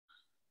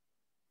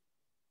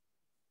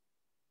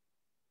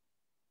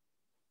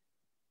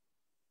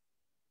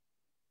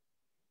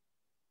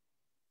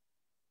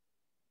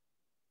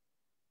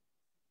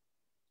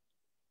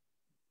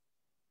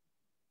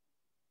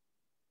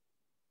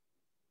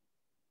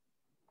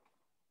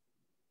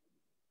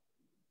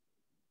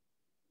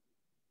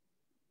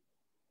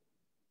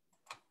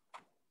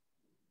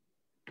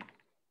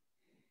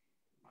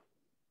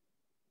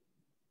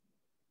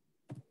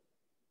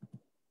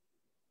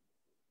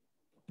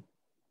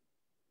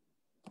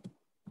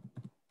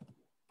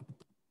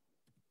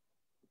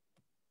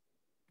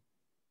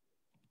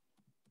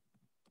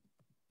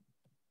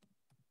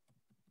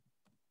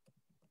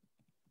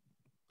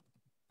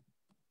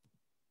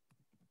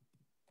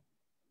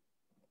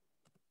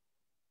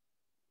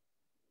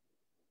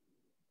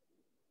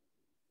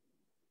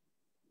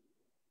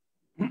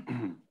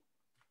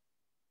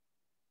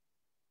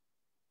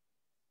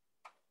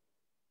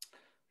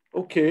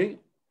Okay,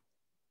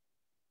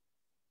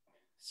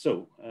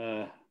 so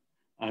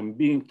I'm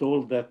being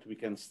told that we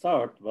can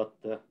start, but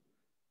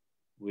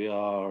we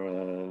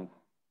are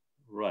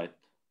right,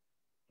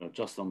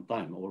 just on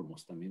time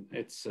almost. I mean,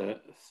 it's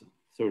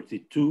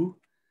 32.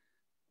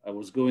 I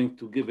was going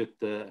to give it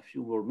a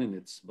few more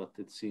minutes, but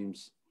it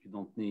seems we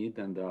don't need,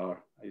 and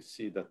I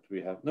see that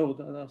we have,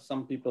 no,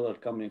 some people are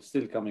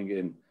still coming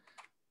in.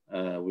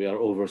 We are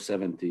over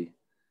 70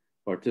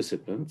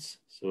 participants,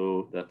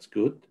 so that's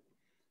good.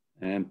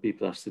 And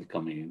people are still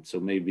coming in.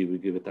 So maybe we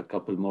give it a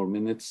couple more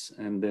minutes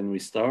and then we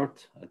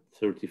start at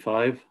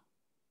 35.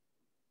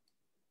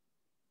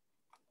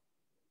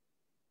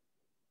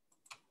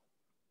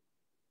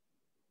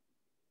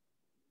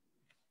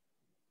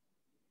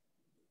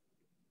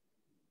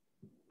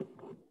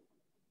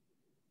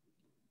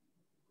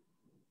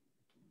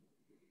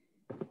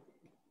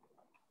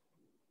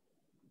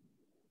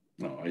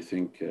 No, I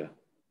think,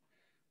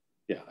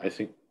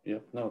 yeah,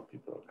 now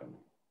people are coming.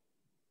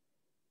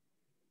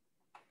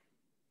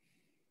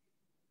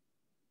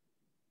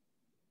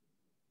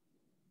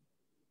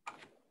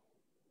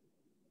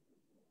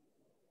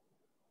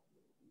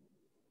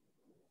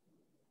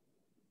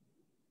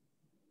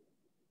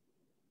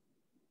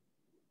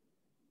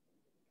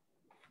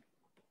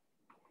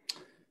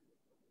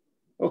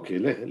 Okay,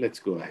 let's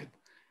go ahead.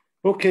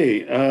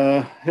 Okay,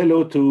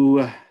 hello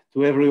to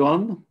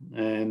everyone,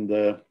 and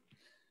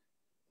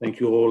thank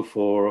you all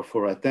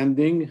for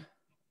attending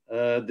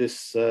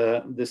this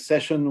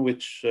session,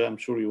 which I'm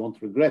sure you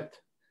won't regret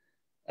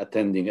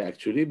attending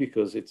actually,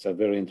 because it's a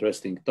very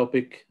interesting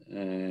topic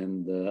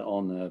and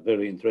on a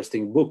very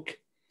interesting book.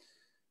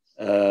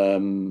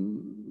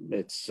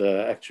 It's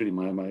actually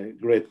my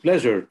great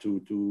pleasure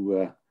to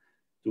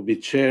be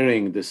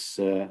chairing this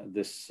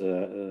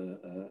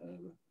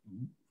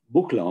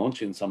book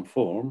launch in some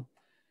form.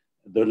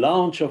 The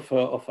launch of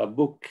a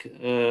book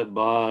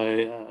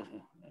by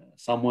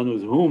someone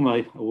with whom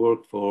I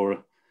worked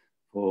for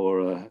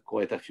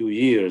quite a few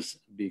years,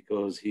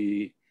 because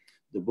the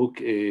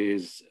book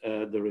is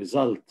the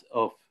result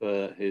of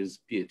his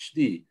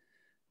PhD.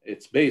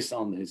 It's based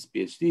on his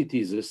PhD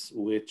thesis,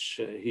 which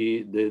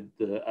he did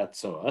at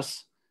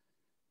SOAS.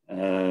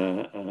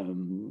 And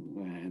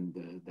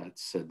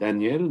that's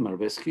Daniel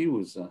Marwecki,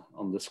 who's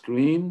on the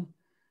screen.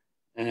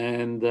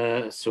 And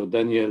so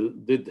Daniel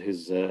did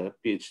his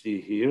PhD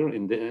here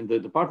in the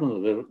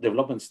Department of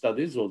Development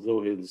Studies,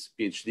 although his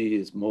PhD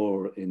is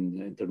more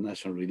in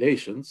international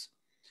relations.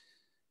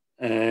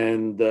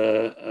 And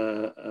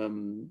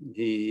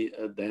he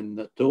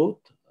then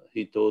taught.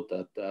 He taught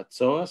at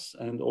SOAS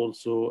and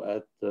also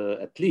at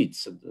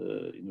Leeds, at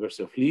the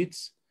University of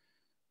Leeds.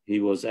 He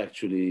was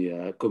actually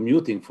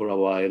commuting for a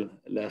while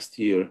last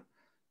year,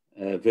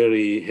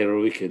 very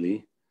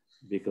heroically,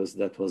 because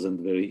that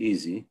wasn't very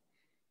easy.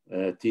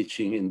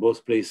 Teaching in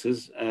both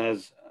places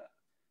as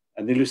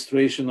an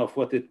illustration of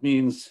what it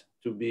means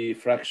to be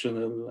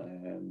fractional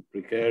and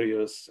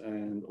precarious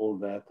and all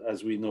that,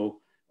 as we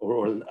know,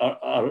 or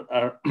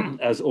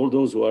as all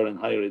those who are in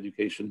higher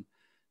education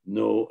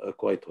know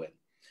quite well.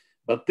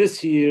 But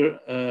this year,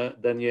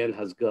 Daniel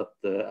has got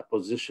a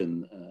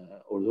position,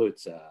 although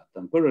it's a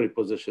temporary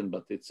position,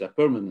 but it's a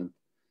permanent,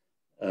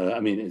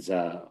 it's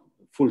a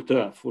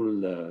full-time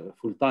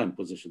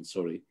position,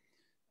 sorry,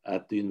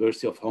 at the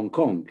University of Hong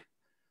Kong.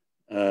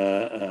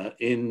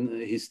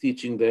 He's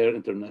teaching there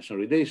international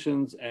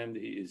relations, and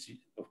he is,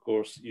 of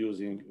course,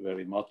 using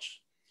very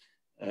much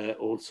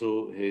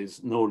also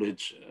his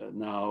knowledge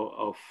now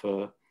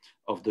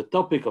of the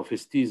topic of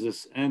his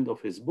thesis and of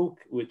his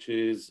book, which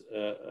is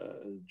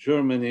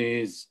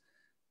Germany's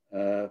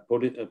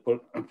political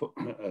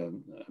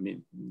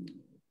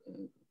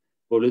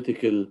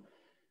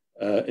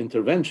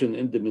intervention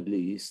in the Middle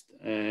East,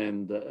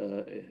 and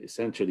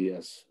essentially,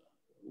 as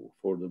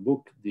for the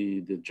book,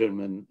 the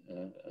German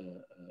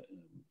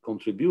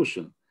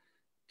contribution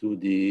to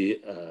the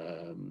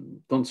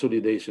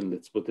consolidation,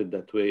 let's put it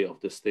that way, of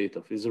the state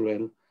of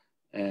Israel,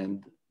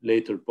 and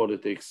later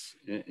politics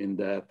in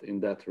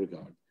that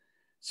regard.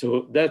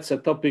 So that's a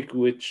topic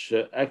which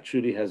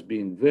actually has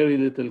been very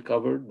little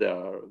covered. There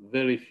are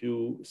very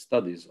few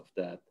studies of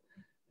that.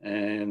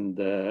 And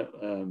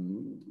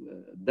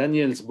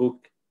Daniel's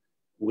book,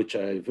 which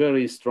I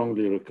very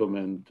strongly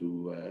recommend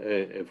to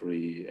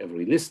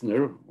every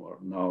listener, or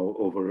now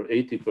over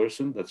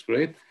 80%, that's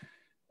great.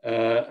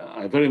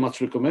 I very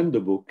much recommend the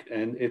book,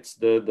 and it's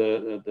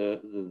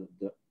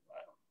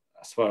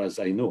as far as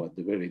I know, at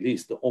the very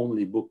least, the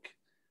only book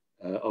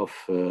of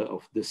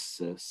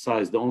this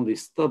size, the only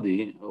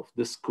study of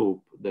this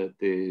scope that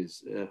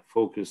is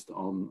focused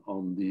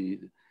on the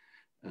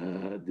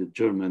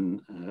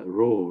German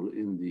role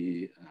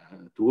in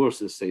towards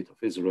the state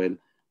of Israel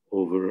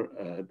over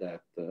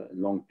that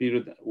long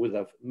period, with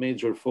a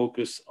major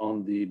focus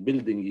on the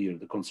building year,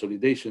 the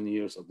consolidation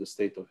years of the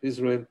state of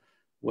Israel,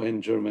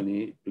 when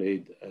Germany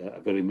played a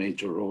very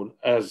major role,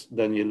 as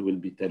Daniel will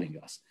be telling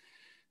us.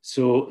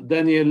 So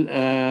Daniel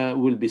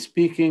will be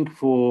speaking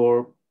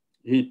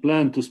he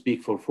planned to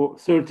speak for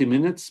 30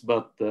 minutes,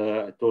 but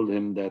I told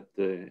him that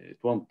it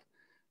won't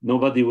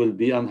Nobody will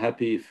be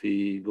unhappy if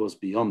he goes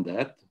beyond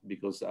that,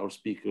 because our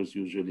speakers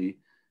usually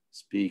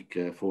speak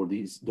for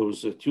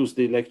those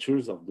Tuesday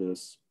lectures of the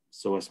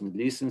SOAS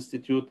Middle East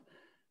Institute,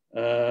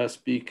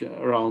 speak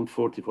around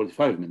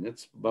 40-45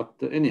 minutes. But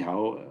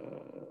anyhow,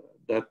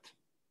 that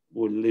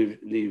will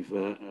leave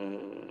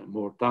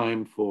more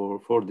time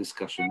for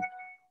discussion.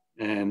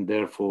 And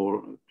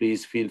therefore,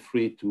 please feel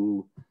free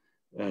to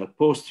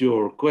post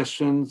your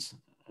questions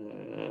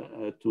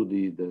to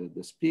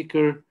the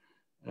speaker,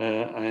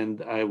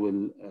 and I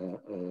will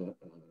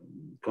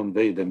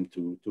convey them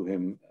to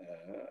him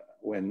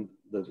when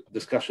the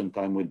discussion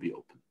time will be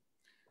open.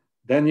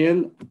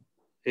 Daniel,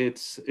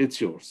 it's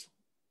yours.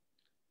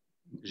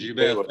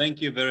 Gilbert,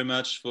 thank you very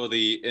much for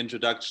the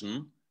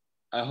introduction.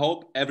 I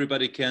hope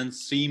everybody can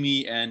see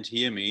me and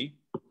hear me.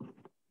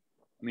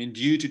 I mean,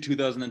 due to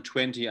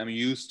 2020, I'm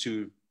used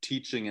to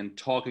teaching and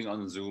talking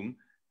on Zoom,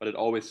 but it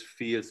always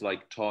feels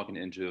like talking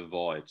into a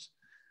void.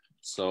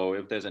 So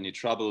if there's any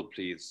trouble,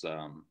 please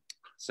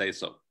say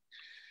so.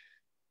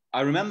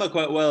 I remember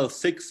quite well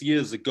 6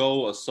 years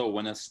ago or so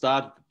when I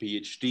started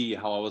the PhD,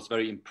 how I was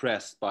very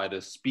impressed by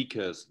the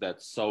speakers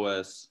that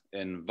SOAS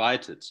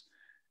invited.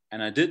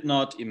 And I did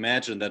not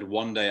imagine that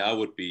one day I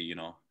would be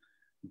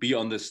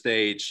on the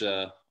stage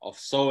of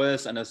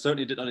SOAS. And I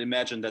certainly did not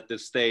imagine that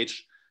this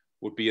stage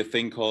would be a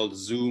thing called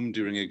Zoom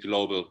during a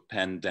global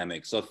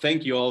pandemic. So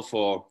thank you all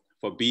for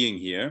being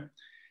here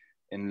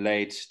in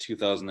late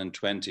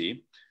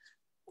 2020.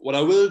 What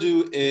I will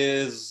do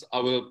is I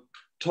will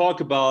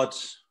talk about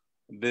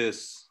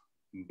this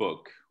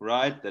book,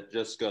 right, that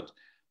just got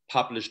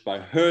published by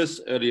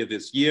Hearst earlier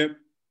this year.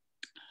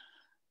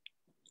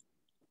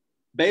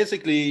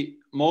 Basically,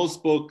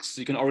 most books,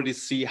 you can already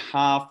see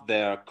half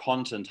their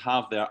content,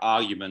 half their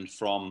argument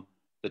from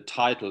the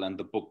title and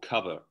the book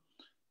cover.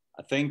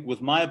 I think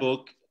with my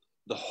book,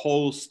 the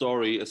whole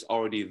story is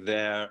already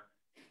there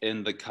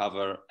in the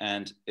cover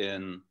and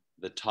in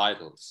the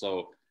title.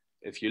 So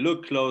if you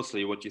look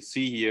closely, what you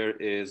see here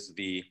is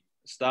the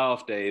Star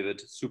of David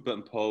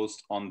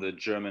superimposed on the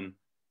German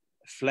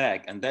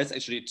flag. And that's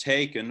actually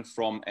taken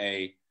from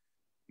a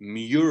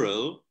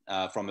mural,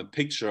 from a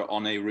picture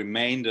on a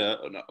remainder,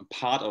 a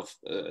part of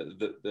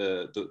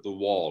the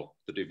wall,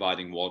 the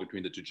dividing wall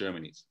between the two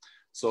Germanys.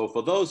 So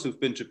for those who've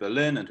been to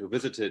Berlin and who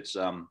visited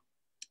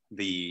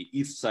the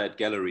East Side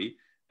Gallery,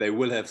 they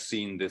will have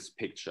seen this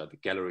picture, the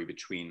gallery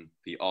between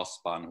the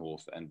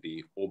Ostbahnhof and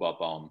the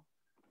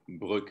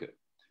Oberbaumbrücke.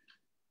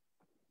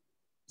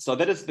 So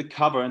that is the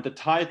cover, and the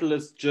title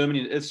is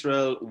Germany and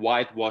Israel,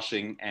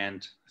 Whitewashing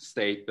and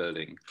State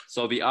Building.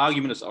 So the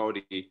argument is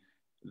already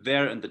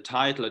there in the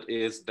title. It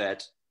is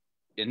that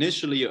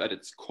initially, at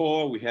its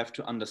core, we have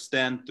to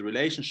understand the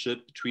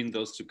relationship between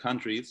those two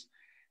countries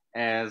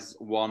as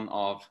one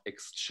of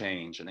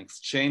exchange, an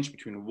exchange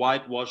between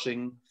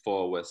whitewashing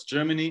for West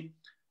Germany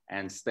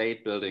and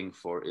state building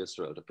for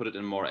Israel. To put it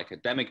in more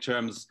academic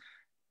terms,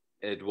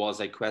 it was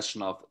a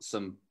question of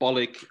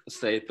symbolic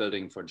state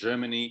building for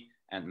Germany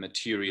and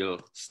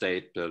material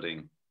state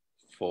building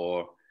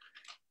for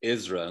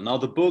Israel. Now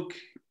the book,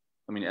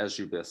 I mean, as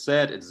Gilbert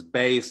said, it's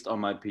based on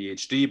my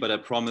PhD, but I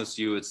promise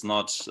you it's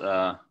not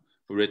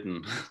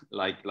written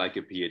like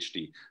a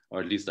PhD,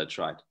 or at least I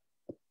tried.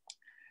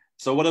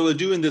 So what I will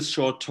do in this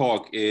short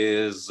talk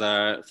is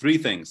three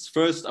things.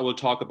 First, I will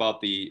talk about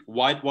the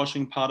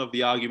whitewashing part of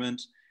the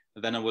argument.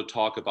 Then I will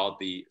talk about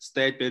the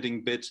state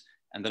building bit.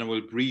 And then I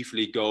will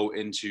briefly go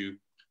into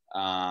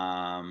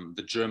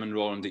the German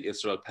role in the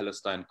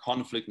Israel-Palestine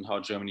conflict and how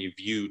Germany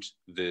viewed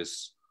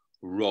this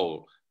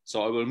role.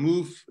 So I will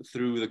move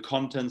through the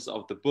contents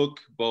of the book,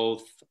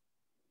 both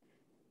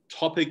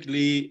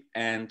topically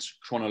and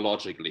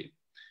chronologically.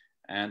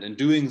 And in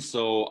doing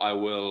so, I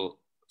will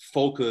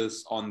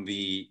focus on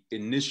the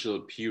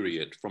initial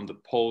period from the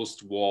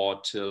post-war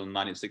till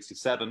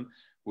 1967,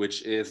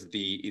 which is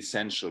the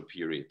essential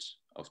period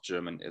of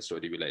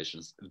German-Israeli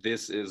relations.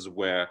 This is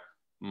where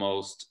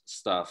most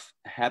stuff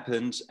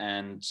happened.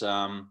 And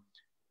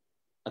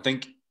I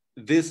think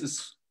this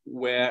is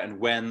where and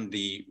when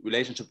the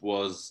relationship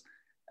was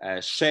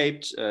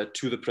shaped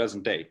to the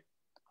present day,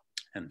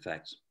 in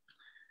fact.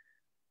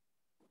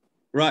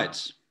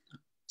 Right.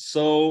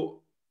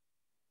 So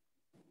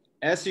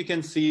as you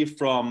can see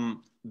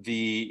from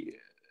the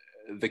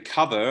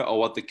cover, or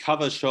what the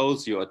cover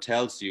shows you or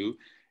tells you,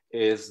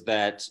 is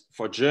that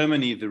for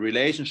Germany, the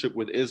relationship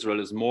with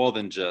Israel is more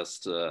than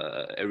just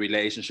a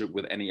relationship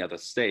with any other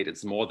state.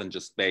 It's more than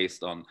just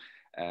based on,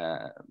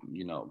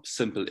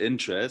 simple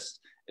interest.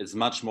 It's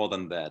much more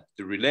than that.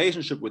 The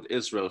relationship with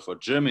Israel for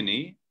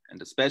Germany, and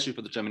especially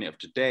for the Germany of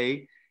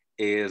today,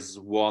 is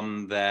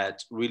one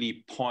that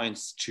really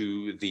points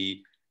to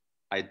the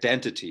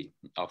identity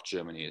of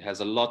Germany. It has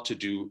a lot to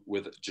do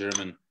with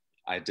German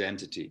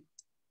identity.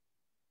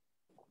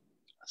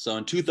 So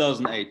in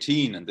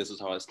 2018, and this is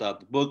how I start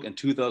the book, in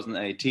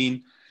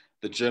 2018,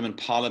 the German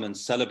parliament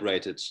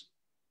celebrated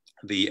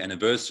the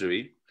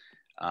anniversary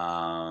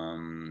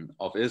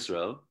of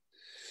Israel,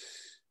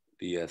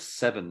 the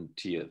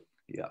 70th,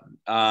 yeah.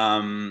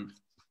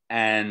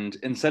 And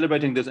in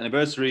celebrating this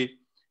anniversary,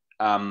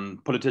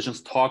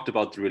 politicians talked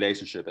about the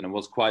relationship, and it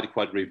was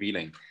quite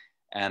revealing.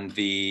 And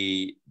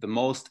the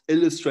most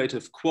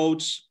illustrative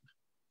quote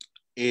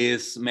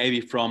is maybe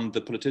from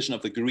the politician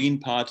of the Green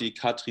Party,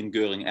 Katrin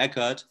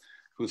Göring-Eckardt,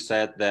 who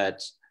said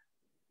that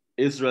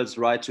Israel's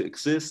right to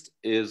exist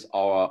is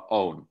our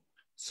own.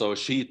 So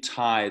she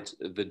tied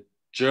the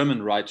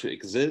German right to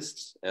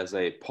exist as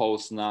a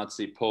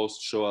post-Nazi,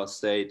 post-Shoah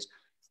state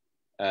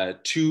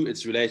to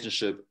its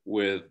relationship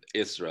with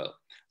Israel.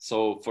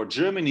 So for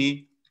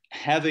Germany,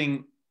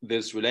 having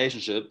this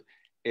relationship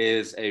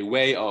is a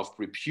way of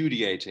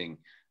repudiating,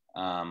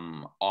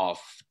 of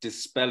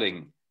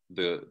dispelling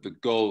the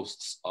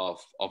ghosts of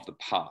the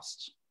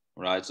past,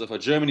 right? So for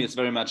Germany, it's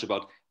very much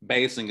about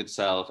basing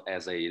itself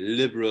as a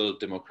liberal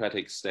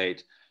democratic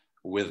state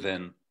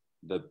within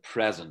the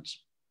present.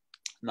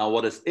 Now,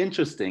 what is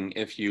interesting,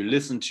 if you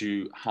listen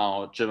to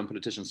how German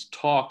politicians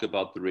talk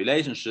about the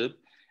relationship,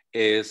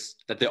 is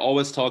that they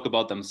always talk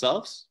about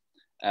themselves,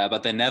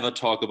 but they never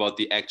talk about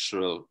the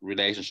actual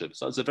relationship.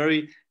 So it's a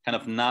very kind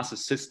of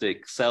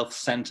narcissistic,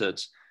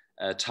 self-centered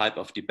type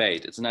of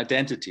debate. It's an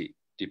identity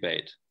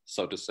debate,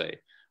 so to say,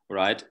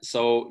 right?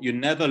 So you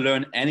never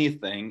learn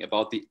anything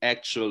about the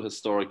actual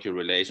historical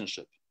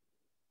relationship.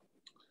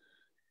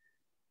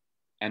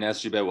 And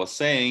as Gilbert was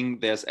saying,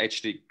 there's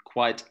actually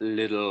quite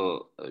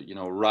little,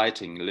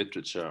 writing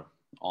literature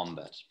on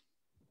that.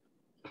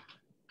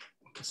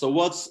 So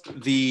what's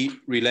the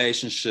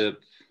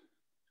relationship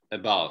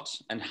about,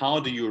 and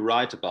how do you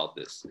write about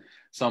this?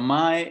 So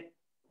my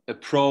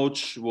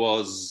approach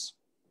was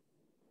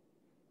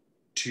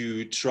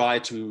to try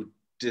to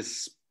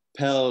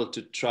dispel,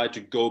 to try to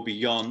go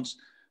beyond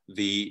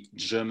the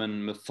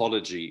German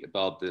mythology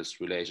about this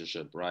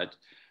relationship, right?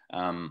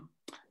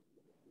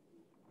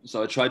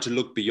 So I tried to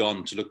look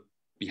beyond, to look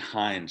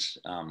behind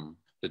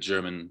the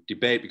German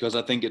debate, because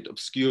I think it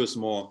obscures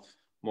more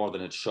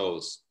than it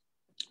shows.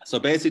 So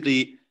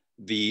basically,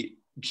 the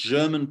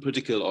German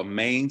political or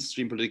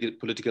mainstream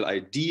political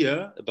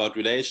idea about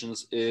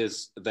relations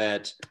is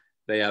that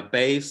they are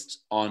based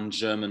on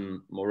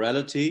German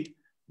morality,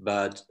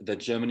 but that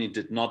Germany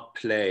did not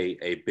play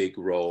a big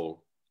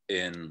role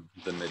in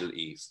the Middle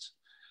East.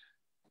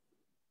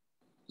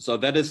 So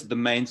that is the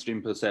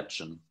mainstream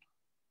perception.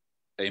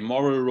 A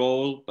moral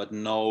role, but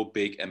no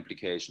big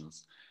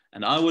implications.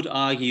 And I would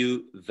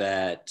argue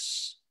that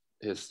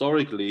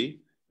historically,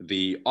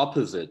 the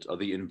opposite or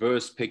the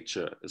inverse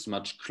picture is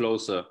much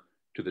closer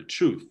to the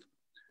truth,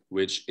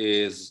 which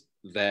is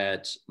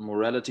that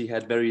morality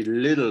had very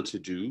little to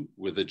do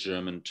with the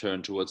German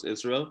turn towards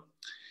Israel,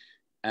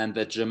 and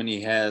that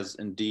Germany has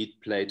indeed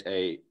played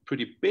a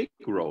pretty big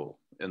role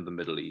in the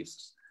Middle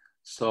East.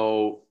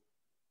 So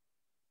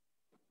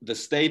the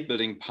state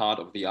building part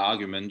of the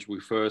argument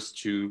refers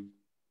to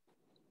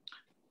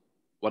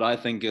what I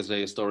think is a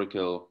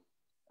historical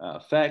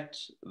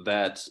fact,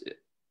 that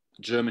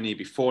Germany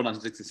before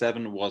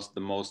 1967 was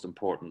the most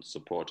important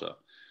supporter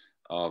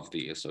of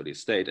the Israeli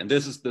state. And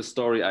this is the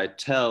story I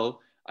tell.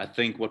 I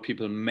think what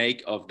people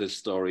make of this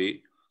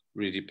story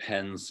really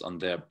depends on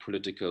their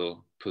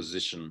political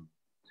position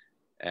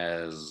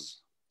as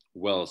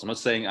well. So I'm not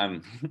saying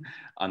I'm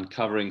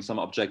uncovering some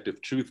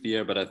objective truth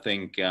here, but I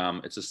think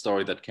it's a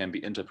story that can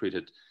be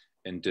interpreted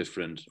in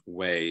different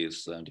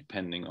ways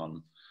depending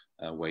on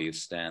where you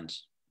stand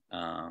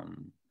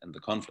in the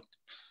conflict.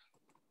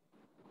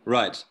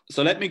 Right,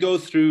 so let me go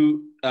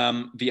through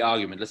the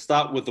argument. Let's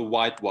start with the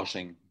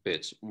whitewashing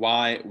bit.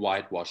 Why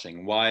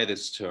whitewashing? Why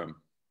this term?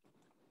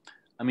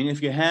 I mean,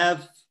 if you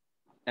have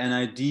an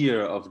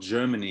idea of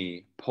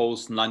Germany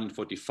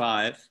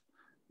post-1945,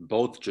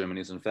 both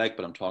Germanys in fact,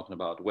 but I'm talking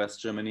about West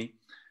Germany,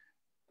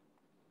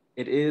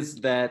 it is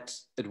that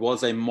it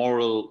was a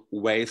moral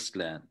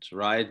wasteland,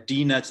 right?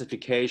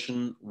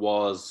 Denazification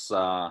was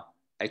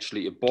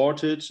actually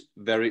aborted,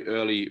 very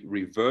early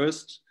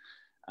reversed,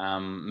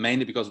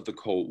 mainly because of the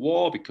Cold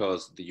War,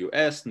 because the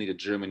US needed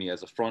Germany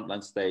as a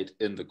frontline state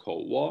in the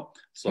Cold War.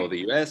 So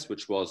the US,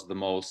 which was the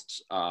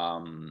most,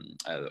 or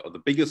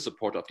the biggest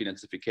supporter of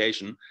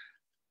denazification,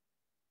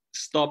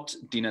 stopped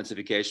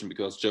denazification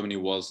because Germany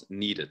was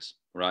needed,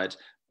 right?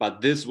 But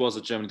this was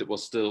a Germany that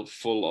was still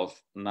full of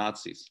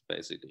Nazis,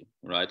 basically,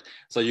 right?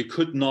 So you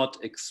could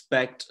not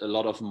expect a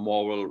lot of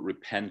moral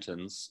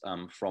repentance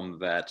from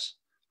that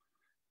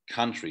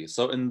country.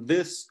 So in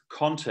this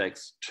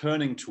context,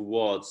 turning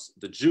towards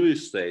the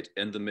Jewish state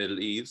in the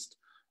Middle East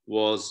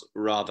was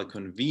rather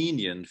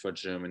convenient for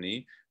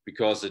Germany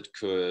because it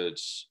could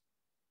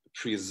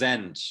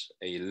present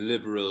a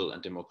liberal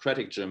and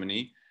democratic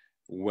Germany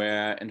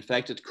where in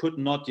fact it could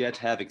not yet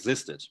have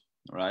existed,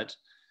 right?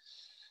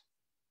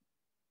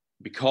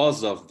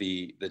 Because of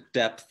the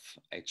depth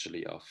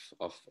actually of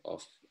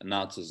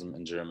Nazism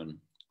in German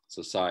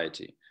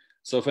society.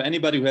 So for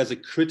anybody who has a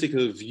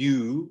critical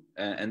view,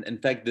 and in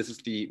fact, this is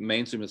the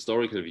mainstream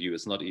historical view,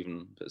 it's not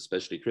even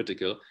especially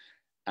critical,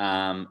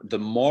 the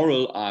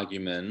moral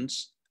argument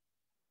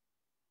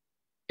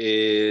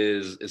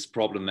is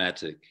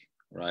problematic,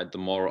 right? The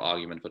moral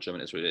argument for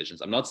German-Israeli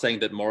relations. I'm not saying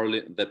that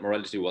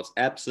morality was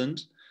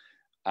absent.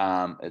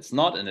 It's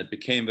not, and it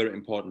became very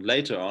important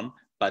later on,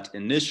 but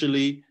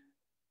initially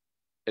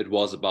it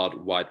was about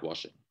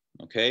whitewashing,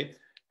 okay?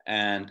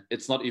 And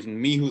it's not even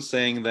me who's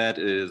saying that,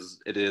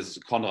 it is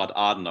Konrad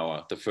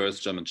Adenauer, the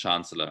first German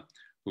chancellor,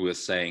 who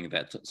is saying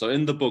that. So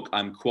in the book,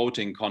 I'm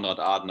quoting Konrad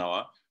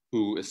Adenauer,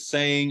 who is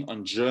saying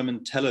on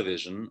German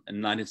television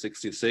in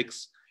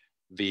 1966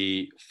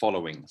 the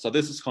following. So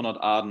this is Konrad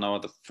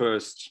Adenauer, the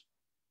first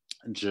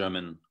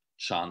German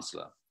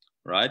chancellor,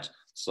 right?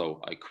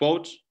 So I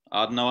quote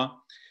Adenauer.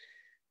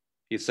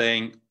 He's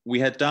saying, "We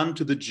had done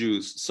to the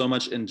Jews so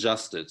much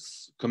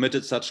injustice,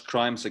 committed such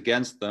crimes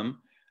against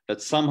them,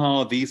 that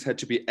somehow these had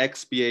to be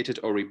expiated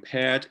or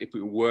repaired if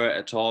we were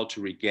at all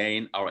to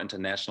regain our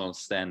international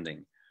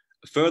standing.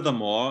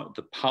 Furthermore,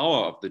 the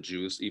power of the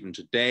Jews, even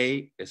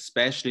today,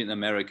 especially in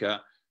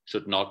America,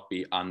 should not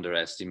be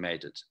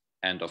underestimated."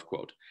 End of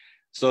quote.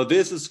 So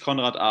this is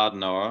Konrad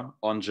Adenauer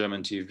on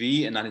German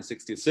TV in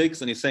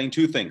 1966, and he's saying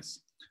two things.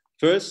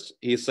 First,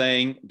 he's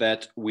saying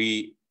that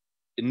we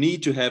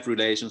need to have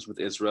relations with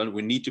Israel.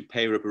 We need to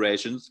pay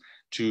reparations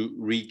to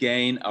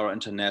regain our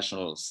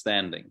international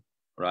standing,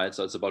 right?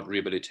 So it's about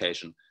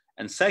rehabilitation.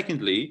 And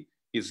secondly,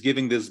 he's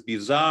giving this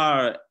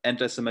bizarre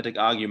anti-Semitic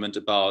argument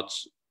about,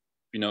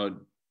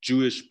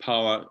 Jewish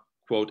power,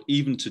 quote,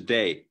 even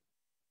today,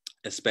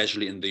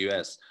 especially in the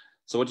US.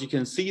 So what you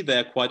can see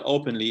there quite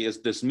openly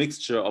is this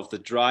mixture of the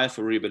drive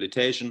for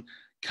rehabilitation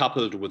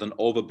coupled with an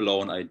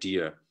overblown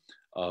idea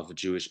of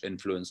Jewish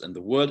influence in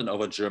the world and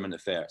over German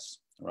affairs,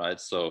 right?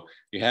 So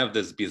you have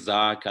this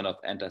bizarre kind of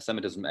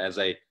anti-Semitism as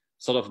a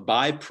sort of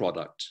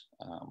byproduct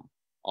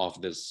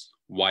of this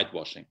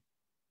whitewashing,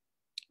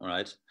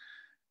 right?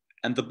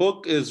 And the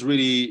book is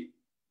really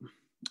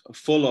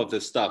full of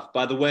this stuff.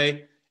 By the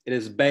way, it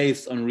is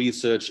based on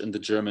research in the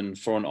German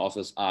Foreign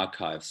Office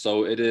archive.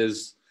 So it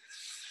is,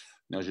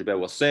 Gilbert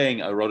was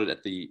saying, I wrote it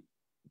at the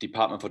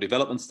Department for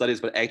Development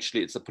Studies, but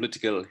actually it's a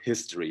political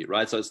history,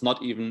 right? So it's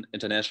not even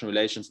international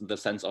relations in the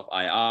sense of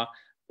IR,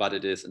 but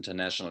it is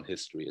international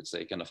history. It's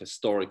a kind of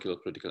historical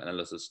political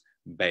analysis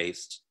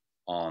based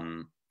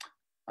on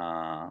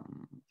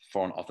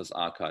Foreign Office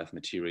archive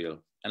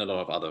material and a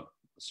lot of other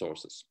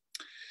sources.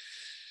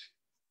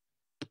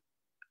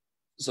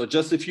 So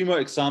just a few more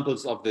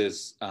examples of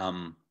this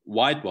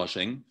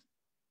whitewashing.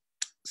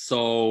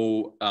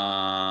 So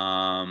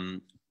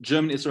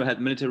Germany and Israel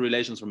had military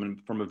relations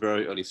from a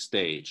very early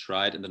stage,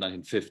 right, in the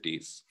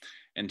 1950s.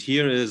 And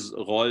here is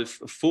Rolf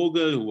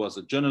Vogel, who was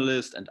a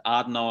journalist and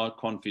Adenauer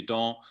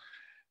confidant.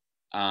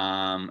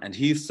 And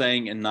he's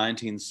saying in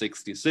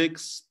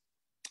 1966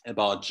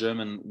 about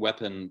German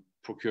weapon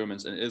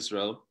procurements in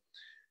Israel,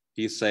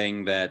 he's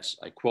saying that,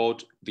 I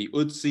quote, "The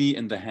Uzi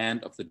in the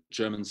hand of the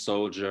German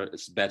soldier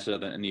is better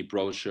than any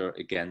brochure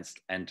against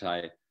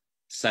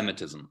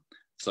anti-Semitism."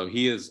 So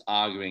he is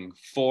arguing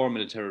for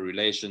military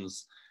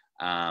relations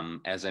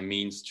as a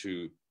means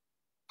to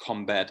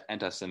combat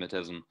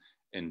anti-Semitism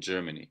in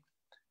Germany.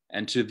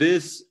 And to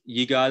this,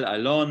 Yigal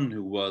Allon,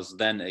 who was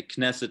then a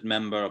Knesset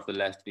member of the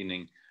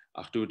left-leaning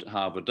Achdut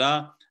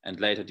HaAvodah and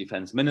later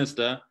defense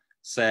minister,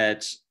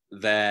 said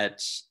that,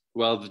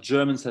 well, the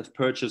Germans have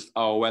purchased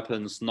our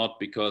weapons not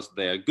because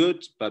they are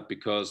good, but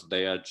because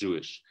they are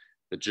Jewish.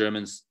 The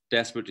Germans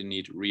desperately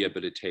need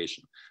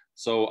rehabilitation.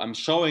 So I'm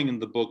showing in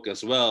the book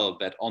as well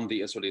that on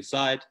the Israeli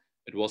side,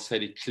 it was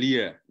fairly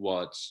clear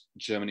what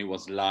Germany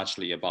was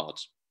largely about.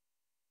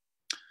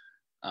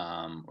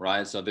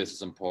 Right, so this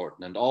is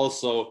important. And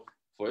also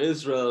for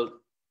Israel,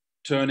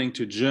 turning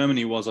to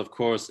Germany was, of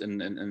course,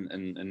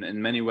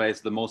 in many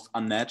ways, the most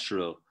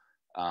unnatural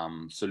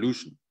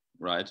solution,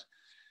 right?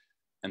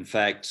 In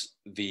fact,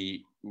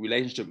 the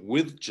relationship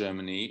with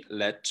Germany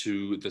led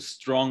to the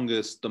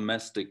strongest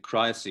domestic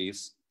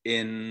crises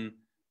in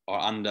or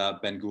under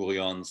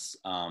Ben-Gurion's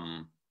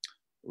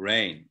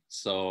reign.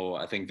 So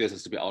I think this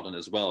is to be outlined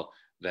as well,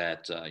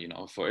 that,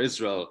 for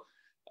Israel,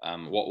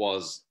 what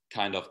was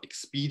kind of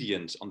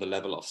expedient on the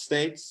level of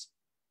states,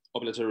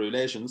 bilateral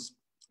relations,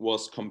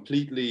 was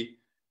completely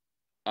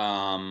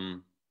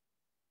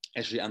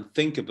actually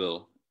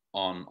unthinkable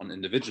on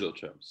individual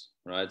terms,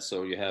 right?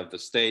 So you have the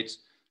state,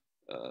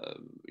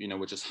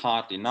 which is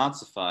hardly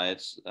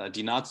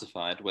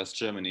denazified, West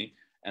Germany,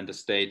 and the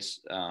state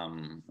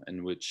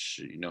in which,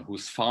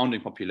 whose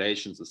founding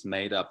populations is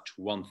made up to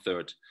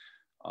 1/3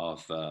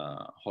 of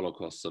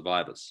Holocaust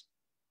survivors.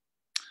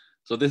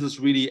 So this is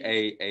really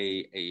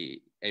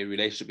a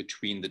relationship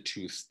between the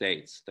two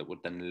states that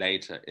would then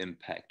later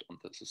impact on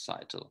the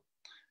societal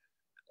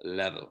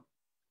level.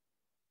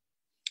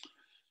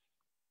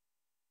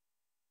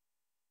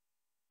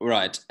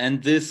 Right,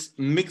 and this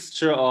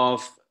mixture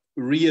of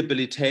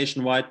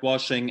rehabilitation,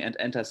 whitewashing, and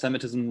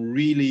anti-Semitism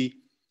really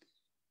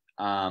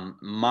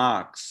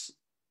marks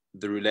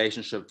the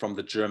relationship from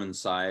the German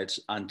side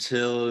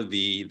until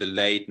the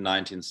late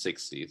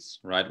 1960s,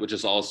 right? Which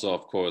is also,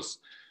 of course,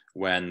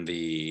 when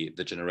the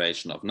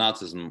generation of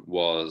Nazism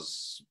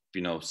was,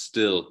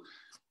 still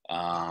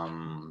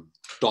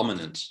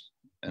dominant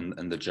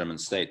in the German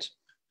state.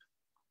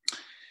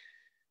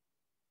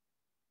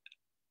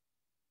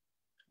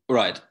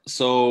 Right.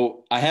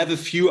 So I have a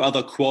few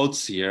other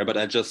quotes here, but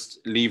I just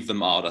leave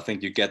them out. I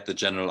think you get the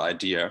general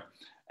idea.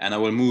 And I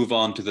will move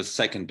on to the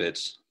second bit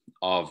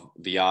of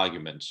the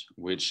argument,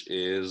 which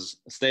is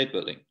state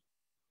building.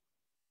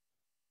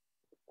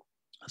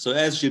 So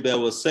as Gilbert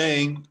was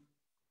saying,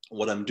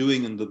 what I'm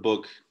doing in the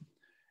book,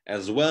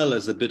 as well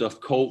as a bit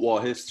of Cold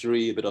War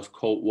history, a bit of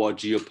Cold War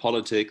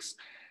geopolitics,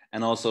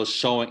 and also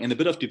showing, and a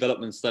bit of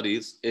development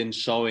studies in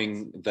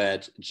showing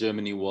that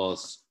Germany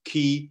was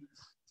key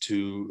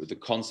to the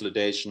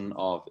consolidation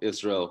of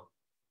Israel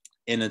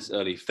in its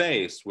early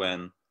phase,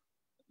 when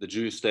the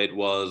Jewish state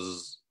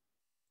was,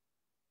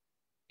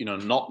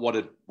 not what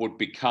it would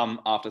become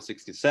after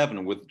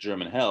 67 with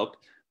German help,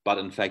 but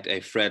in fact a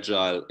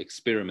fragile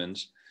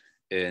experiment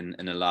in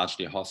a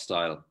largely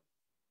hostile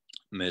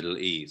Middle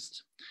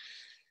East.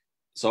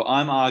 So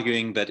I'm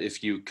arguing that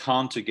if you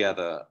count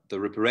together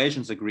the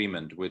reparations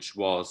agreement, which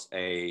was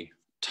a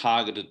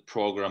targeted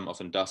program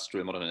of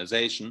industrial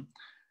modernization,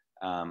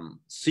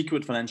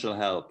 secret financial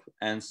help,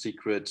 and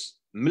secret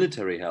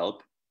military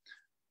help,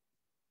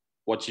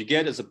 what you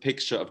get is a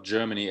picture of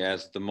Germany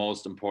as the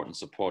most important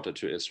supporter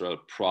to Israel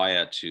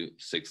prior to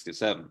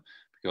 67.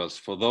 Because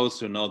for those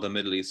who know the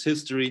Middle East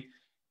history,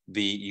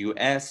 the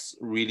US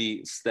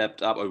really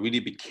stepped up, or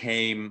really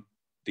became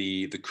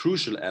the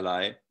crucial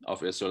ally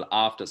of Israel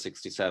after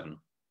 67,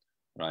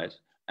 right?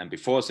 And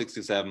before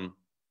 67,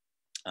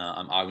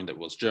 I'm arguing that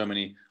was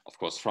Germany. Of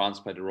course, France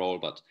played a role,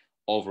 but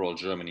overall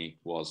Germany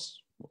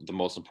was the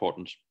most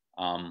important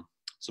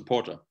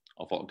supporter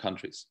of all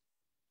countries.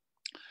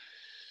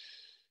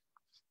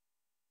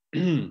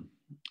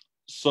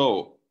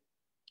 So,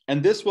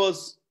 and this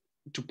was,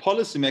 to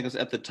policymakers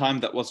at the time,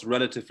 that was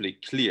relatively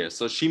clear.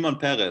 So Shimon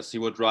Peres, he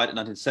would write in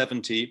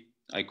 1970,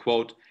 I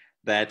quote,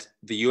 that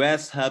the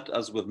US helped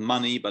us with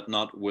money, but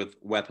not with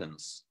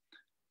weapons.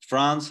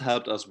 France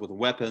helped us with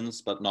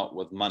weapons, but not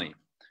with money.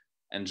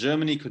 And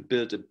Germany could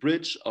build a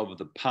bridge over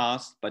the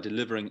past by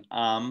delivering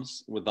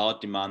arms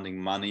without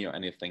demanding money or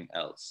anything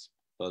else.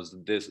 So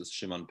this is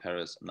Shimon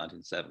Peres in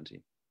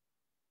 1970.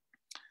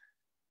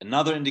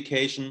 Another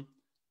indication,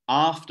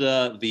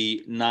 after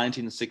the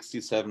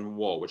 1967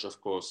 war, which of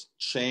course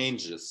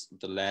changes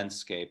the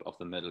landscape of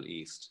the Middle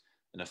East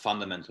in a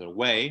fundamental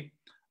way,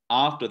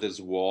 after this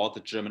war,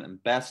 the German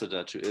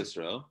ambassador to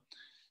Israel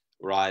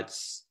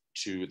writes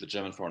to the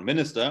German foreign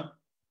minister,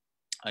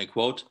 I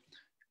quote,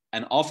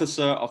 "An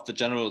officer of the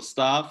general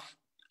staff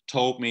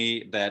told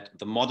me that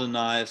the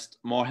modernized,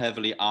 more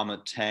heavily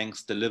armored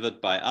tanks delivered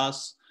by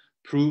us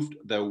proved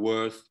their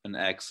worth in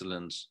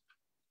excellent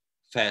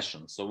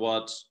fashion." So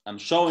what I'm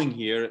showing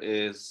here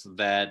is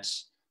that,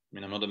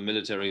 I'm not a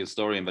military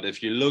historian, but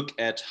if you look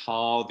at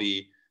how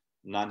the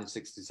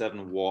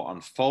 1967 war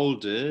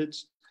unfolded,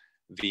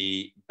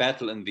 the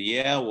battle in the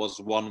air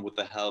was won with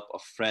the help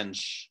of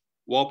French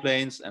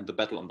warplanes, and the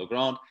battle on the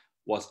ground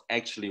was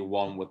actually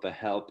won with the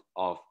help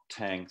of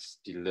tanks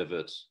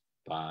delivered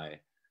by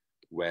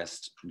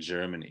West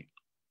Germany.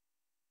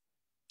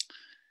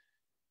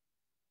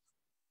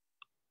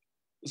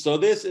 So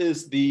this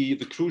is the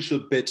crucial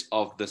bit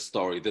of the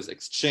story, this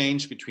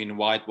exchange between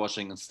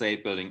whitewashing and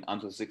state building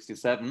until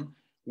 67,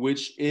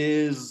 which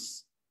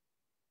is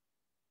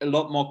a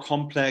lot more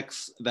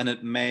complex than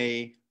it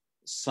may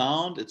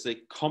sound. It's a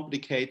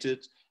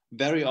complicated,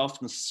 very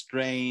often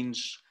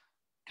strange,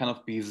 kind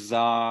of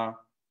bizarre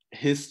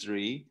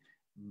history,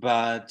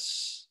 but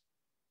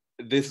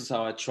this is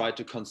how I try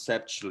to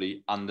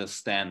conceptually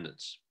understand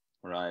it,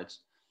 right?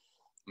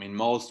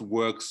 Most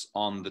works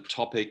on the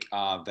topic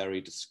are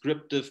very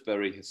descriptive,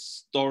 very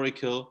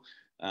historical,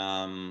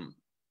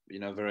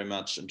 very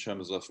much in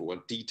terms of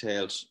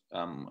detailed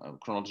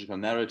chronological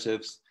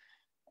narratives.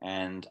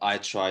 And I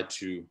try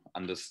to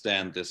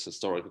understand this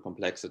historical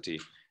complexity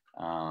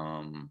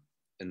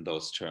in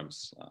those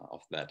terms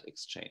of that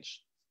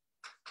exchange.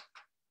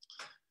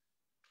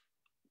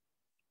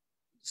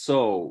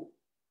 So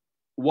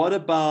what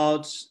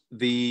about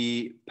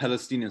the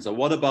Palestinians, or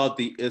what about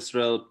the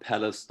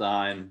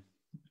Israel-Palestine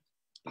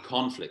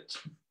conflict?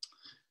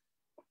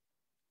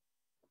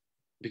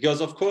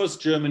 Because of course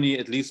Germany,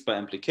 at least by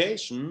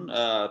implication,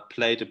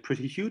 played a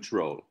pretty huge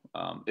role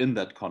in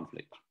that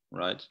conflict,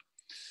 right?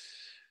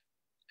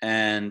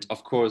 And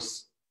of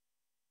course,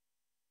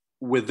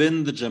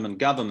 within the German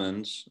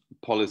government,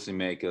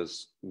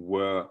 policymakers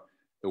were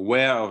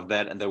aware of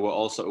that, and they were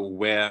also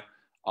aware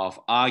of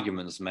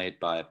arguments made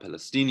by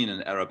Palestinian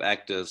and Arab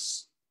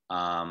actors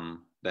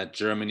that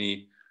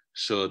Germany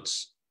should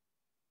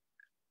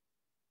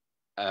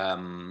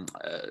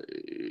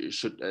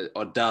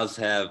or does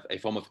have a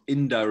form of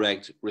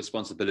indirect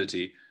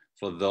responsibility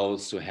for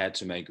those who had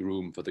to make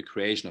room for the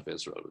creation of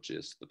Israel, which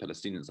is the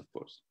Palestinians, of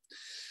course.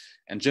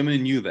 And Germany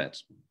knew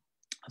that.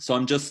 So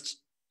I'm just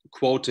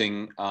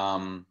quoting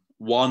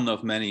one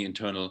of many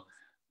internal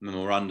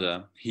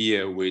memoranda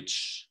here,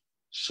 which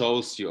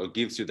shows you or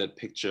gives you that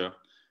picture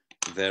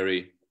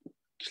very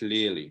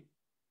clearly.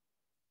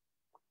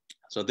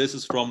 So this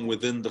is from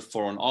within the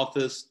Foreign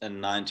Office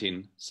in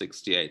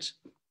 1968.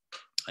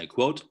 I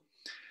quote,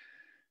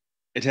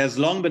 It has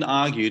long been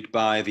argued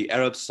by the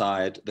Arab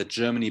side that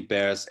Germany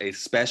bears a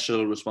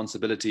special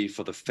responsibility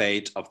for the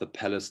fate of the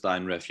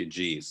Palestine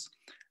refugees.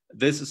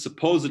 This is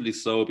supposedly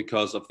so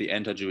because of the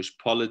anti-Jewish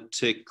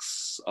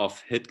politics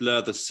of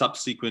Hitler, the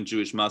subsequent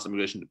Jewish mass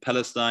immigration to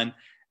Palestine,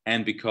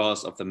 and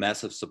because of the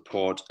massive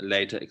support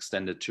later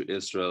extended to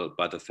Israel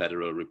by the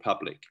Federal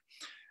Republic.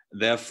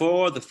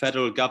 Therefore, the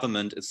federal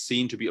government is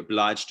seen to be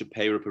obliged to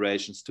pay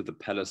reparations to the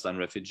Palestine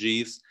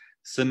refugees,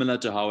 similar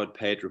to how it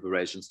paid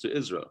reparations to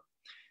Israel.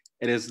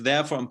 It is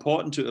therefore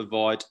important to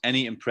avoid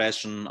any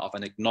impression of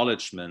an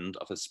acknowledgement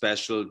of a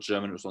special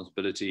German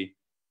responsibility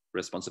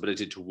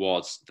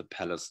towards the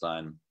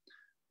Palestine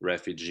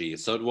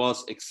refugees. So it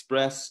was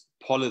express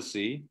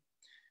policy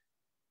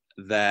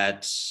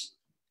that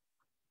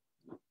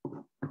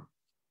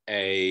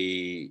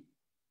a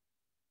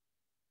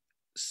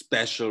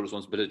special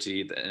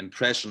responsibility, the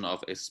impression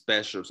of a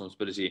special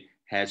responsibility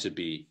had to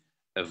be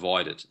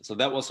avoided. So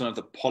that was kind of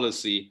the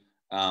policy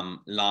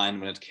line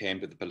when it came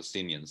to the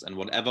Palestinians. And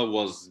whatever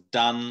was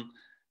done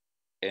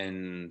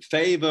in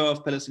favor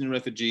of Palestinian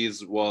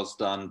refugees was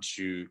done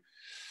to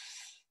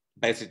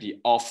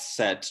basically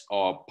offset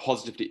or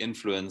positively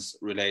influence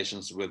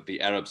relations with the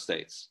Arab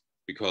states,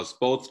 because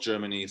both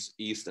Germany's,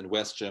 East and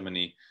West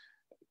Germany,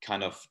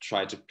 kind of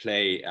tried to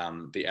play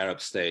the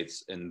Arab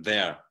states in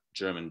their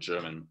German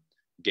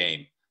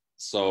game.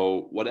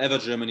 So whatever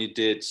Germany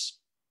did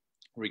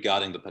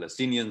regarding the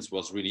Palestinians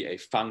was really a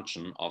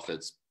function of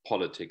its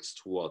politics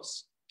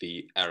towards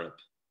the Arab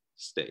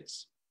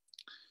states.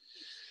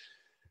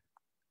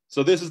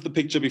 So this is the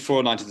picture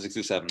before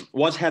 1967.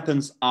 What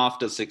happens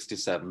after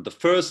 67? The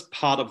first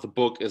part of the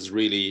book is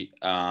really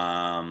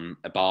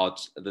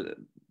about the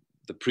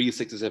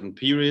pre-67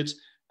 period,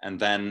 and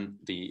then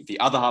the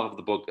other half of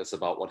the book is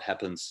about what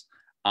happens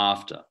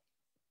after.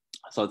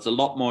 So it's a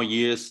lot more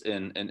years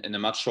in a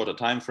much shorter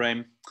time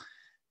frame.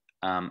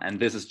 And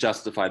this is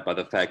justified by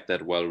the fact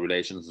that, well,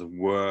 relations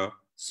were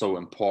so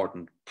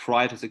important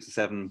prior to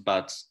 67,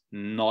 but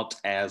not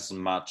as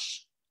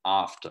much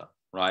after,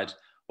 right?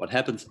 What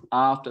happens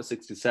after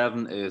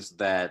 67 is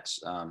that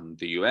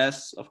the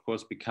US, of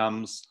course,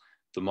 becomes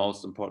the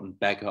most important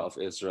backer of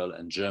Israel,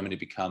 and Germany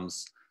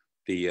becomes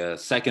the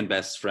second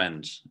best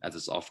friend, as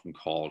it's often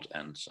called,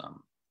 and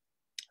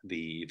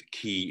the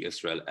key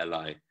Israel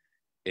ally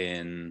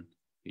in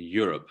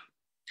Europe.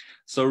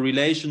 So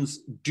relations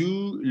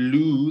do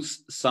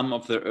lose some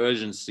of their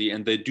urgency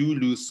and they do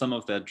lose some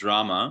of their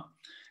drama,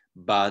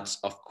 but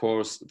of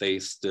course they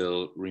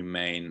still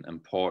remain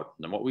important.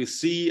 And what we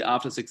see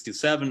after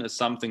 67 is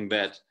something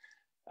that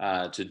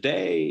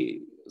today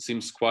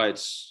seems quite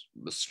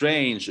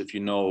strange if you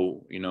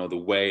know the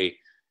way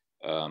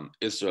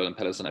Israel and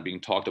Palestine are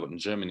being talked about in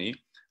Germany.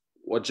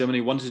 What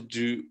Germany wanted to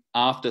do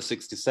after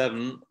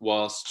 67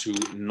 was to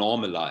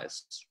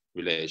normalize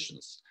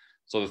relations.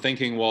 So the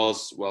thinking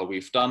was, well,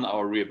 we've done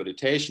our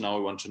rehabilitation, now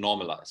we want to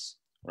normalize,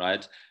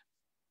 right?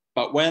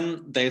 But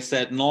when they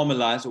said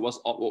normalize, what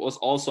was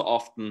also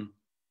often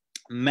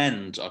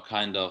meant, or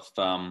kind of,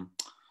 what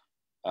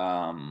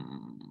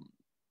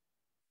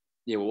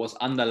was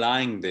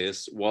underlying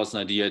this was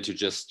an idea to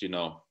just, be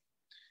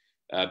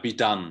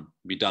done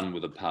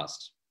with the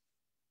past,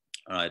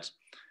 all right?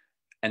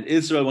 And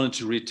Israel wanted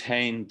to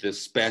retain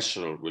this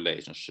special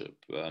relationship,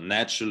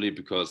 naturally,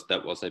 because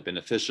that was a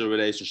beneficial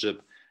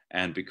relationship,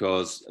 and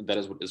because that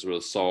is what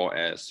Israel saw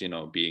as,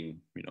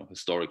 being,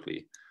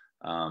 historically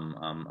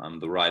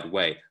the right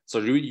way. So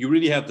you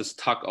really have this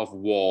tug of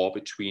war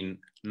between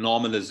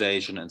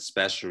normalization and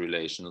special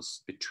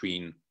relations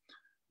between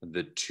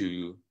the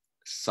two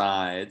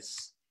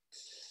sides.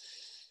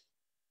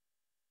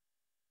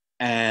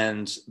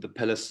 And the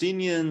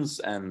Palestinians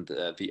and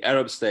the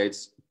Arab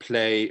states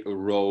play a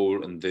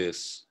role in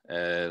this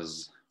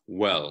as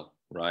well,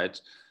 right?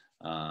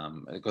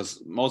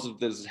 Because most of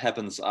this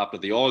happens after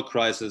the oil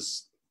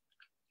crisis,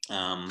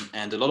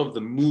 and a lot of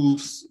the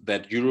moves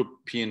that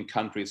European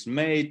countries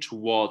made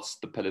towards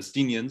the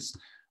Palestinians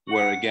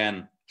were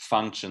again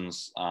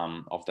functions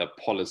of their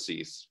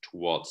policies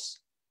towards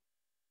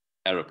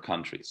Arab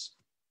countries.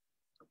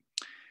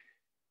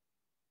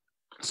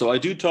 So I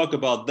do talk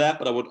about that,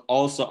 but I would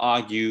also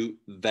argue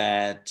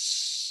that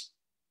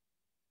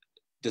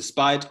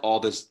despite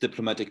all this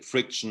diplomatic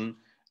friction,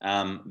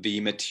 the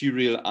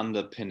material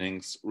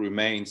underpinnings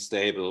remain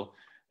stable.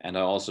 And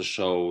I also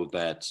show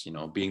that,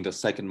 being the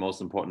second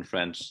most important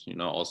friend,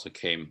 also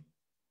came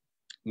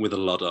with a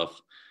lot of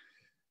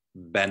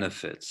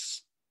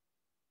benefits.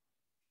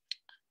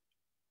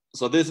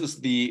 So this is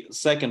the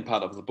second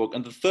part of the book.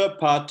 And the third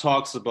part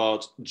talks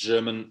about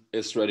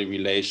German-Israeli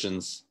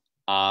relations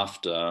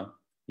after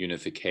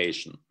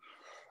unification,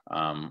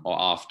 or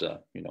after,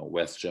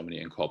 West Germany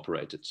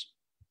incorporated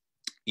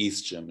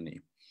East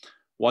Germany.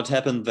 What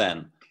happened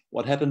then?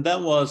 What happened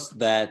then was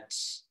that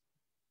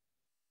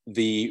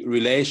the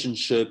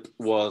relationship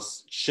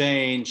was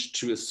changed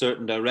to a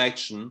certain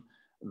direction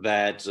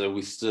that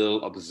we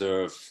still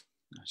observe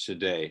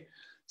today.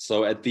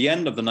 So at the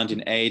end of the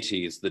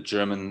 1980s, the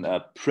German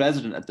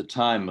president at the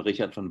time,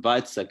 Richard von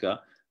Weizsäcker,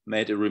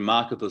 made a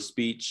remarkable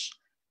speech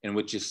in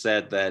which he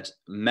said that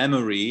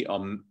memory,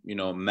 or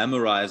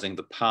memorizing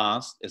the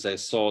past, is a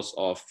source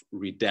of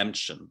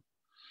redemption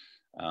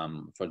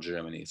for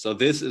Germany. So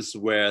this is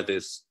where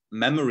this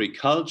memory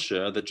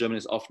culture that Germany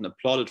is often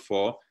applauded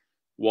for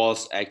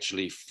was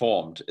actually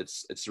formed.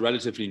 It's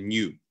relatively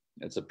new.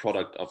 It's a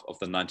product of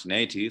the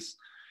 1980s,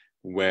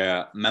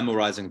 where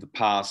memorizing the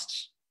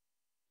past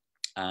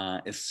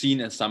is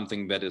seen as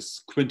something that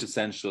is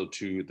quintessential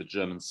to the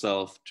German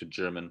self, to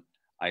German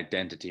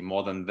identity.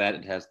 More than that,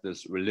 it has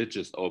this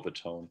religious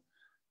overtone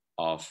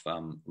of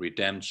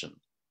redemption.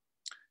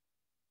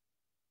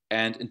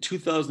 And in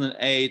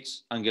 2008,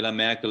 Angela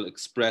Merkel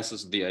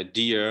expresses the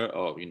idea,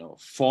 or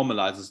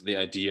formalizes the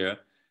idea,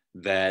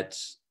 that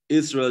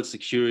Israel's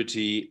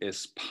security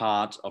is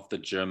part of the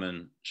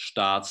German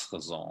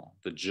Staatsräson,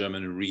 the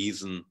German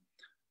reason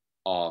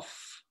of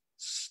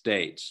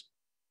state.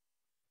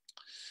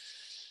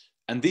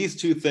 And these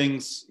two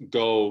things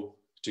go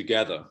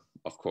together,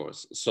 of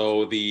course.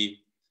 So the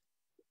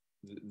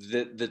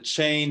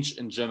change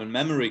in German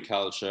memory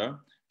culture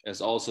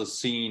is also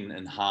seen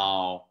in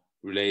how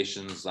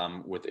relations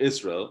with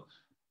Israel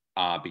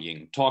are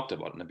being talked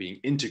about and are being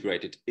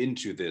integrated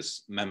into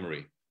this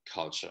memory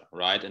culture,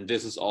 right? And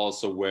this is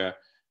also where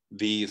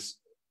the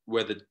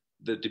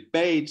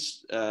debate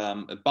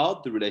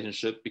about the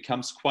relationship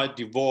becomes quite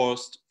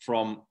divorced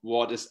from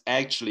what is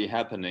actually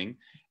happening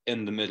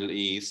in the Middle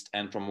East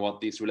and from what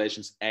these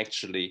relations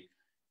actually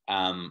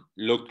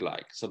look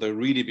like. So they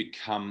really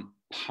become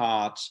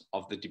part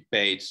of the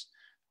debate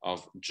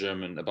of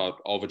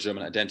over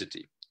German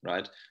identity,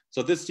 right?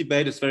 So this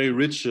debate is very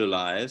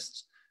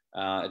ritualized.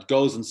 It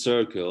goes in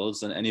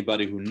circles, and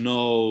anybody who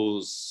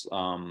knows,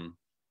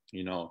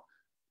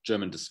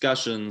 German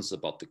discussions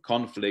about the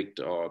conflict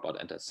or about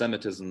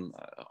anti-Semitism,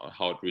 or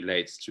how it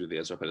relates to the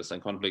Israel-Palestine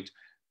conflict,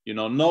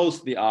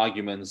 knows the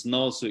arguments,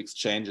 knows who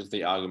exchanges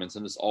the arguments,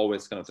 and it's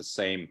always kind of the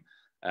same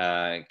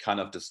kind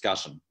of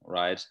discussion,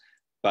 right?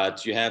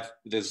 But you have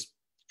this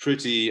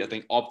pretty, I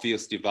think,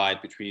 obvious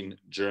divide between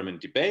German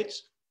debate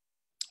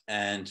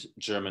and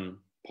German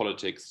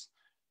politics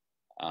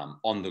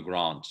on the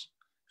ground.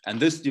 And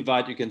this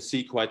divide you can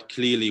see quite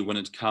clearly when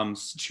it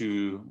comes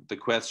to the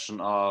question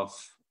of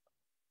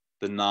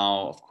the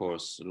now, of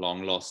course,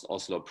 long lost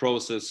Oslo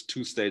process,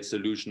 two-state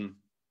solution,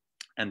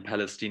 and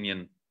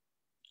Palestinian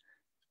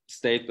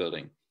state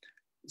building.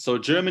 So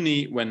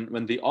Germany,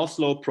 when the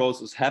Oslo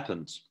process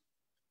happened,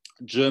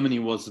 Germany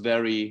was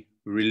very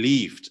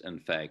relieved, in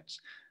fact,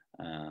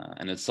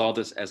 and it saw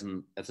this as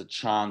a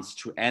chance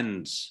to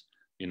end,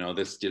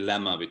 this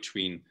dilemma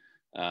between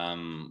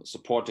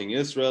supporting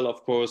Israel,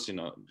 of course,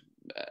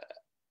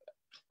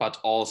 but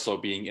also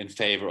being in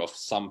favor of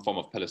some form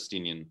of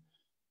Palestinian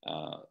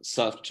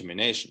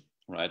self-determination,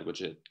 right,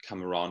 which it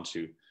come around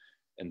to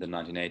in the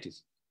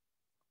 1980s.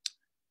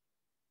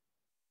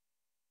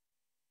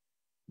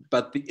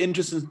 But the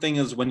interesting thing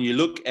is when you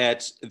look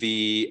at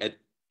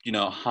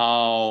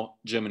how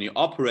Germany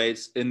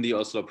operates in the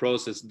Oslo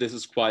process, this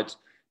is quite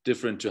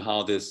different to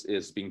how this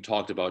is being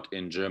talked about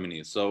in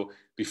Germany. So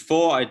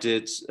before I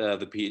did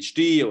the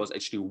PhD, I was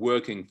actually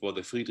working for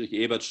the Friedrich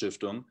Ebert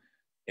Stiftung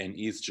in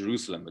East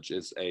Jerusalem, which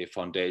is a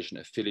foundation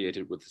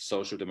affiliated with the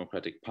Social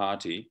Democratic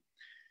Party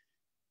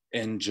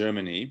in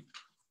Germany.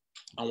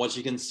 And what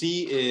you can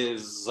see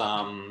is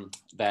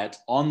that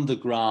on the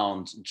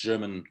ground,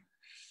 German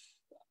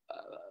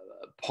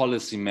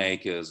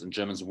policymakers and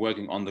Germans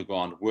working on the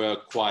ground were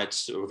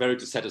very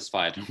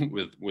dissatisfied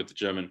with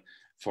German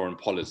foreign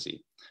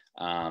policy,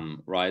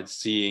 right?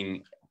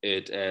 Seeing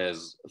it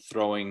as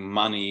throwing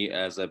money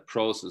as a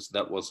process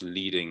that was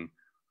leading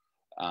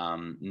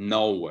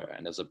nowhere,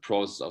 and as a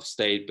process of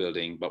state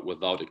building, but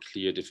without a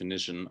clear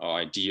definition or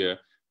idea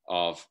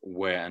of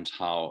where and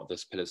how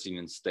this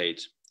Palestinian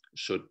state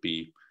should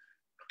be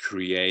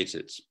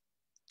created.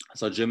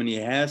 So Germany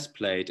has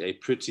played a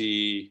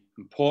pretty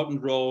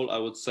important role, I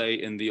would say,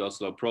 in the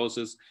Oslo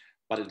process,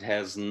 but it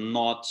has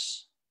not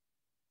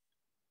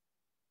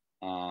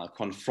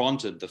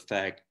confronted the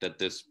fact that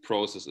this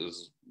process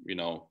is,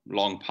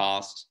 long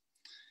past.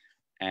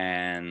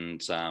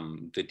 And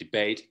the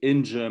debate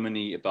in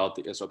Germany about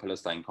the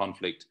Israel-Palestine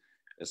conflict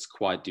is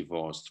quite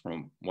divorced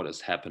from what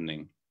is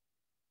happening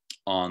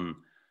on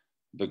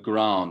the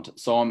ground.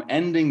 So I'm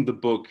ending the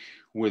book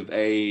with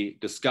a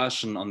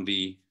discussion on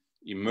the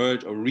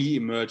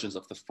re-emergence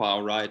of the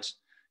far right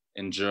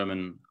in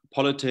German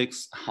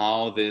politics,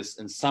 how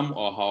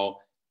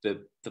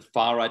the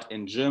far right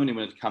in Germany,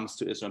 when it comes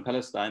to Israel and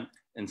Palestine,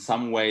 in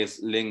some ways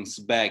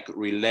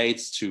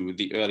relates to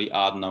the early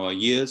Adenauer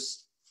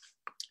years.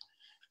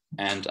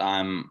 And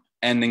I'm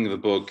ending the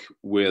book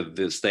with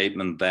the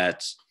statement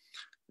that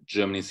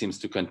Germany seems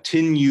to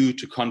continue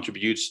to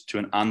contribute to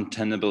an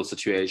untenable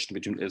situation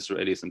between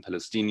Israelis and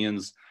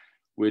Palestinians,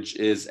 which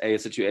is a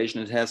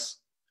situation it has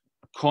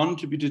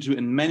contributed to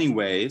in many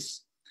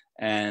ways,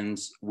 and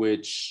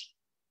which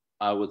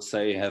I would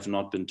say have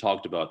not been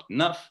talked about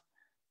enough.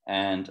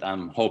 And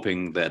I'm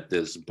hoping that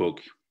this book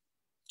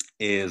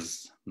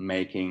is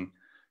making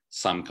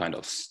some kind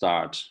of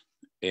start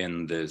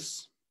in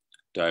this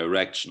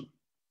direction.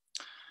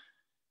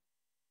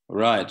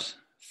 Right.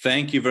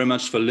 Thank you very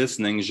much for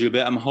listening,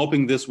 Gilbert. I'm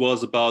hoping this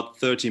was about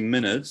 30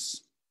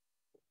 minutes.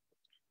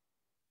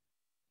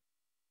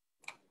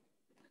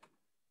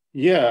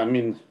 Yeah, I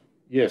mean,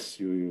 yes,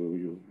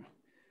 you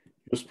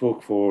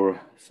spoke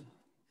for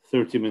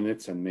 30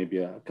 minutes and maybe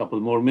a couple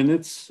more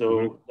minutes.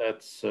 So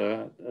that's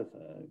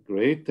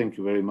great. Thank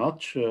you very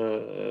much,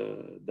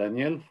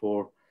 Daniel,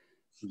 for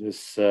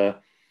this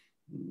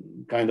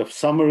kind of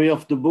summary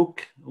of the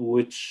book,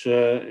 which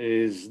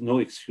is no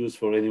excuse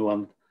for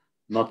anyone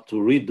not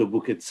to read the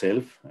book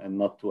itself and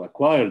not to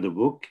acquire the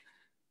book.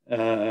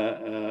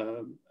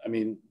 I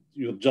mean,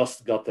 you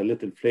just got a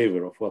little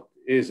flavor of what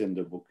is in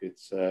the book.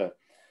 It's a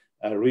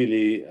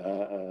really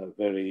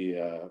very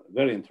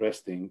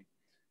interesting,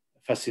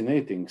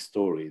 fascinating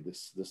story.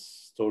 This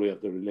story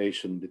of the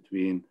relation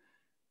between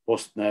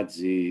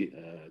post-Nazi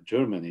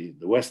Germany,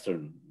 the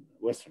Western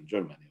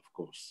Germany, of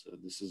course.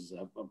 This is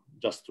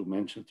just to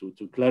mention,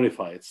 to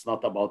clarify, it's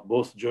not about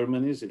both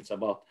Germanys, it's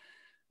about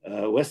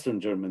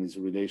Western Germany's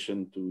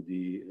relation to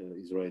the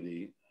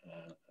Israeli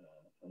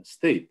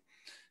state.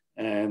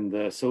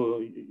 And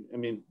so, I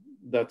mean,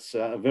 that's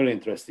a very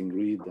interesting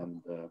read,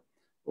 and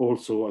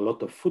also a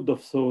lot of food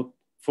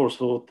for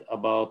thought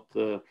about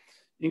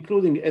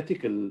including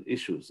ethical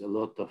issues, a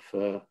lot of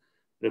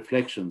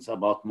reflections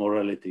about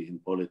morality in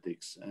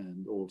politics,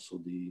 and also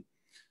the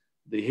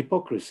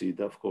hypocrisy,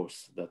 of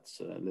course, that's,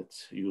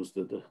 let's use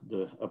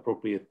the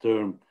appropriate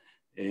term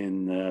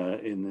in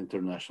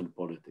international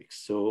politics.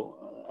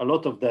 So a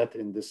lot of that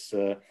in this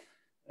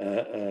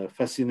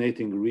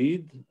fascinating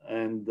read,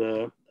 and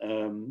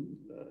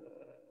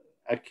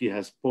Aki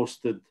has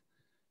posted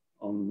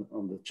on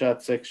the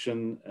chat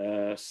section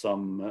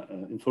some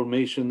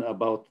information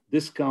about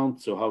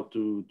discount, so how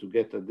to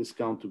get a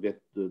discount, to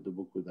get the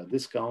book with a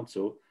discount.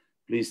 So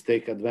please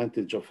take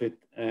advantage of it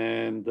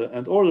and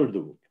order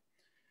the book.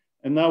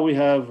 And now we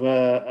have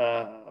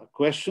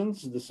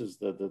questions. This is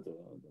the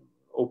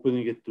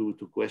opening it to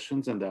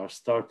questions, and they are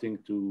starting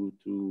to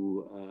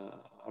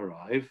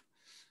arrive.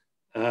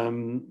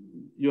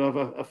 You have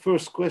a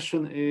first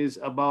question is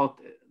about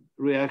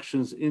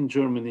reactions in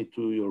Germany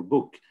to your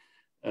book.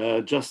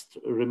 Just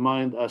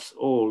remind us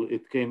all,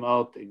 it came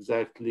out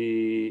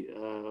exactly,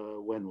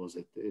 when was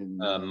it? In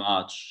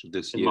March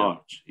this year.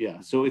 March,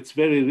 yeah. So it's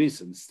very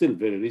recent, still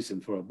very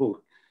recent for a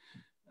book.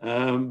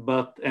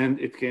 And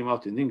it came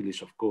out in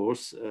English, of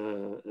course.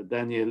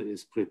 Daniel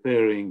is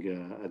preparing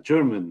a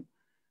German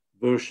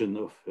version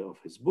of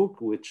his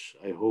book, which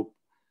I hope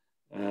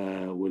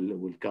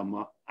will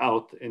come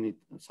out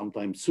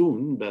sometime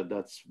soon, but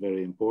that's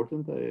very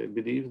important. I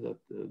believe that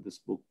this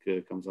book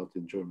comes out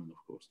in German,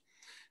 of course.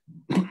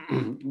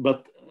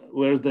 But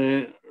where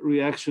the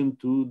reaction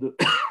to the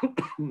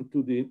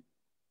to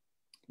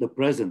the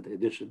present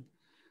edition,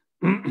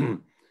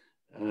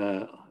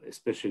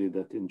 especially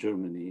that in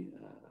Germany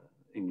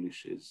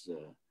English is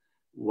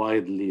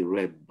widely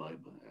read by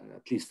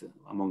at least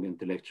among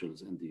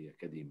intellectuals and the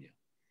academia.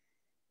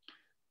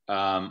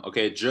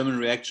 Okay, German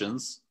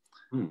reactions.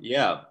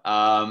 Yeah,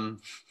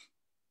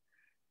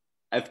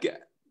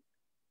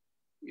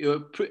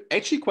 you're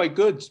actually quite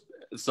good.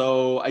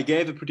 So I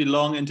gave a pretty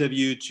long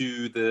interview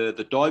to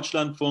the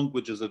Deutschlandfunk,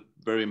 which is a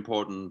very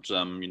important,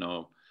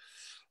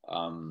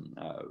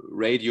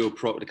 radio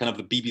kind of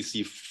the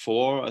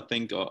BBC4, I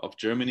think, of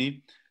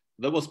Germany.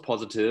 That was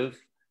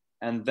positive.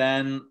 And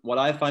then what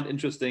I find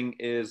interesting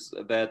is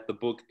that the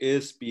book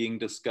is being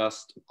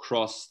discussed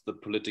across the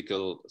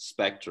political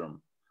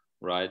spectrum,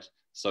 right?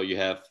 So you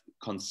have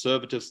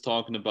conservatives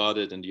talking about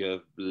it, and you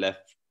have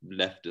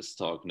leftists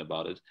talking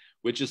about it,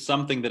 which is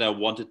something that I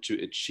wanted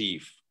to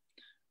achieve,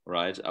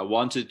 right? I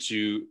wanted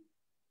to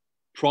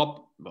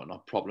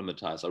not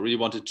problematize. I really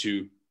wanted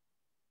to,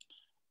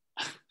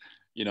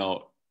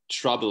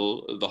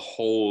 trouble the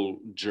whole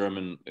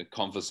German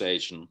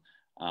conversation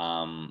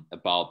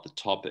about the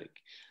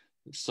topic.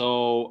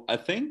 So I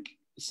think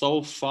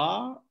so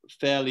far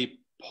fairly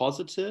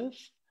positive,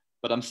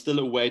 but I'm still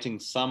awaiting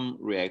some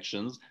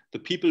reactions. The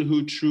people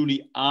who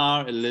truly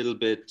are a little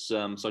bit,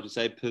 so to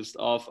say, pissed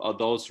off are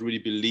those who really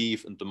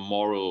believe in the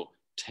moral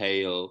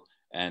tale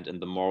and in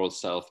the moral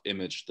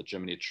self-image that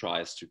Germany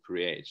tries to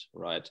create,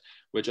 right?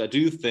 Which I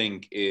do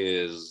think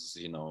is,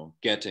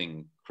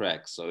 getting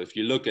cracks. So if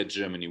you look at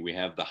Germany, we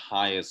have the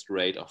highest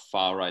rate of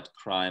far-right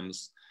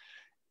crimes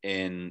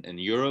in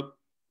Europe.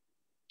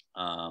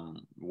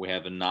 We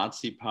have a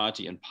Nazi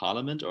party in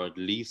parliament, or at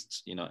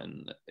least,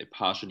 a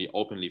partially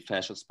openly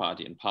fascist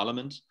party in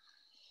parliament.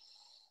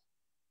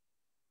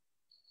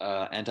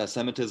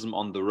 Anti-Semitism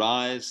on the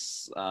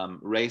rise,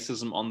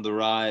 racism on the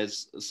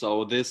rise.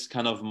 So this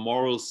kind of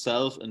moral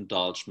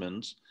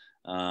self-indulgence,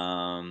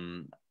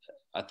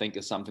 I think,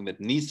 is something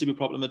that needs to be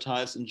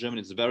problematized in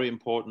Germany. It's very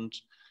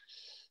important.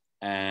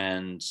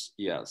 And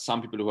yeah,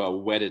 some people who are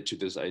wedded to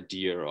this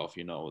idea of,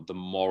 the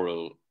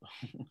moral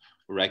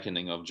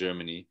reckoning of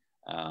Germany,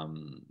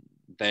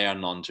 they are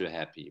none too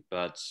happy.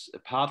 But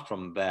apart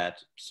from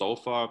that, so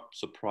far,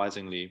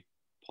 surprisingly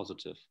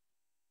positive.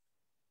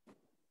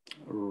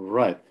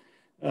 Right.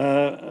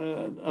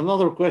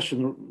 Another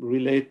question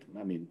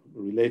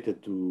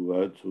related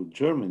to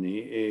Germany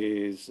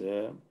is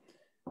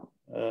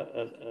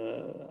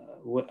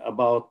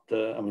about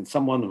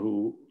someone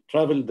who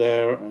traveled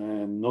there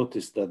and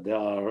noticed that there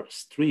are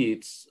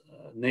streets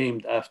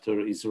named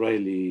after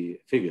Israeli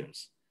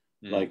figures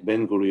like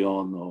Ben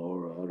Gurion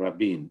or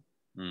Rabin.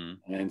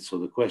 And so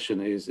the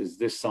question is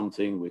this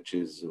something which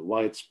is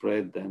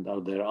widespread, and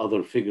are there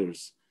other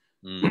figures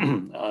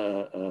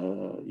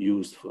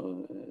used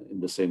in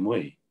the same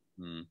way?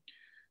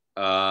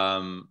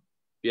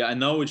 Yeah, I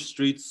know which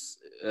streets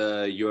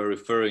you're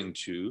referring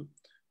to.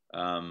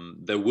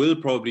 There will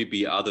probably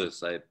be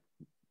others. I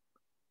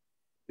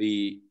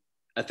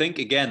think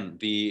again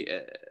the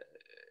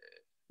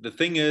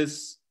thing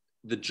is,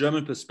 the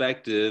German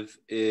perspective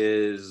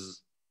is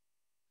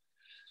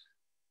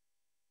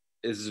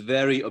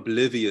very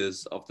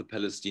oblivious of the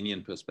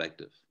Palestinian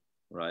perspective,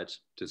 right,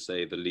 to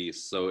say the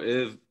least. So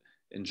if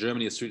in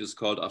Germany a street is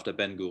called after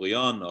Ben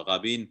Gurion or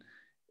Rabin,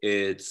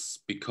 it's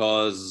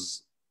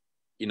because,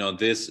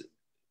 this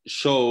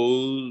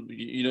show,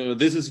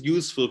 this is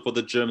useful for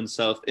the German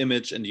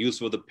self-image and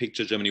useful for the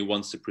picture Germany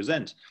wants to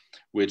present,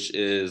 which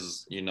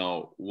is,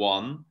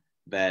 one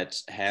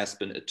that has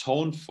been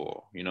atoned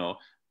for.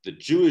 The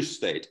Jewish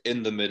state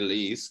in the Middle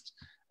East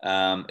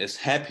is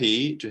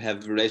happy to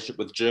have a relationship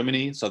with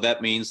Germany. So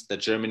that means that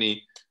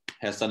Germany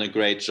has done a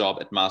great job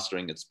at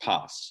mastering its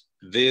past.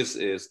 This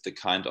is the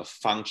kind of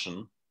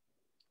function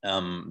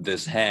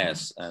this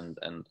has, and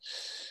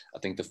I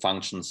think the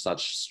functions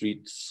such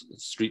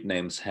street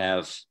names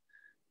have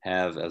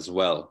as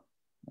well,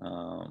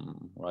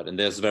 right? And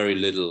there's very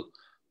little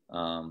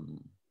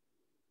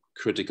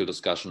critical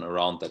discussion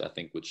around that, I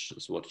think, which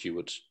is what you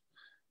would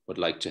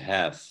like to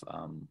have.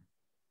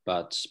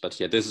 But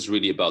yeah, this is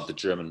really about the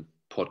German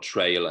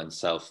portrayal and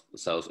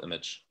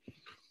self-image.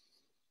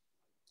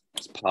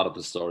 It's part of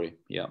the story.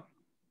 Yeah.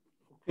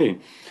 Okay.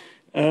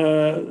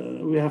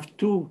 We have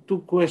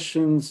two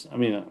questions.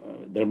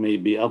 There may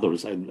be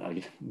others.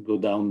 I'll go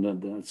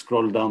down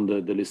scroll down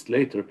the list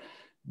later,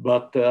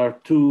 but there are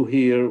two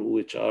here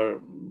which are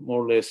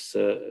more or less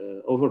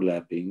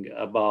overlapping,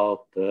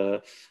 about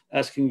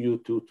asking you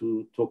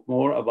to talk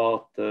more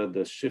about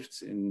the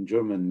shifts in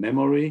German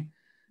memory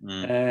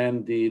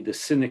and the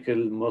cynical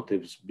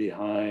motives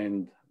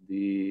behind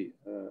the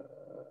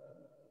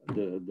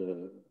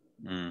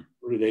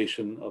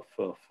relation of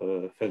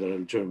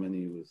federal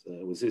Germany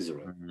with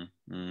Israel.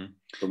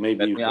 So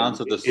maybe you can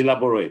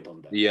elaborate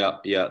on that.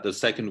 Yeah. The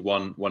second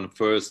one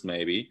first,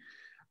 maybe.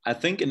 I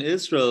think in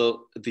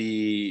Israel,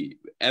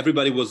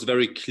 everybody was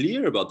very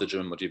clear about the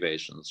German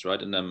motivations,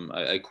 right? And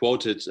I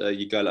quoted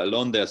Yigal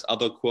Alon. There's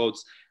other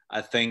quotes.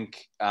 I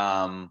think,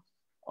 I'm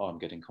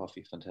getting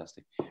coffee,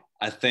 fantastic.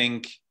 I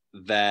think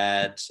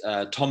that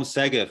Tom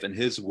Segev in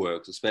his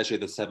works, especially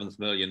The Seventh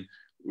Million,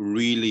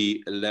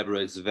 really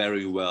elaborates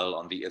very well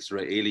on the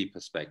Israeli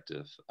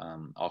perspective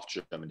of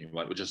Germany,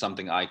 right? Which is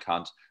something I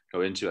can't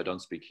go into. I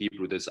don't speak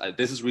Hebrew. This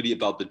is really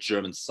about the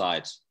German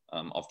side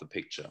of the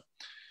picture,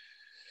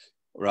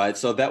 right?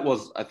 So that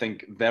was, I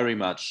think, very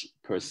much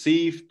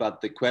perceived,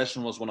 but the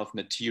question was one of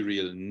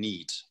material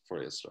need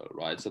for Israel,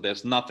 right? So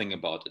there's nothing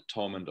about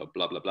atonement or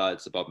blah, blah, blah.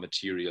 It's about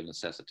material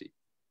necessity.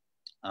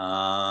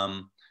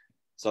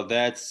 So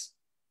that's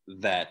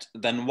that.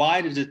 Then why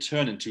did it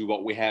turn into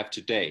what we have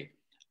today?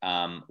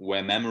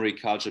 Where memory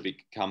culture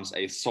becomes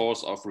a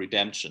source of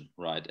redemption,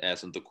 right?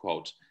 As in the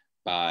quote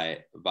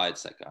by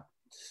Weizsäcker.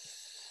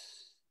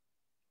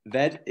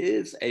 That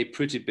is a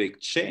pretty big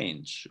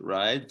change,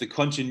 right? The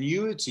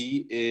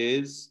continuity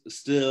is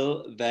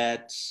still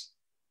that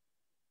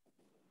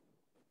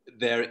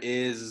there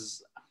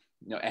is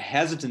a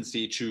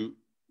hesitancy to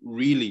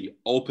really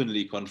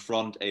openly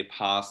confront a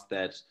past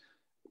that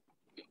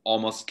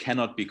almost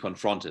cannot be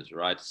confronted,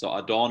 right? So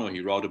Adorno,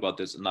 he wrote about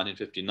this in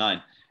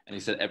 1959. And he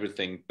said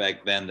everything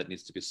back then that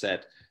needs to be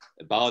said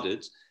about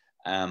it.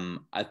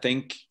 I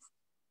think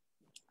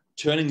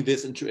turning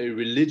this into a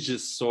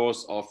religious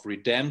source of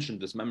redemption,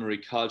 this memory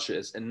culture,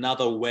 is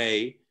another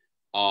way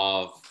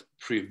of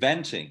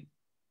preventing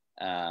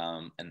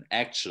an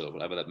actual,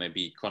 whatever that may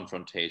be,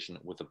 confrontation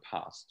with the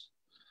past,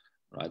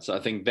 right? So I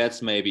think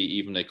that's maybe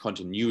even a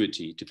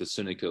continuity to the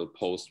cynical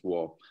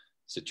post-war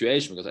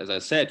situation, because as I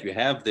said, you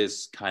have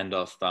this kind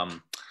of,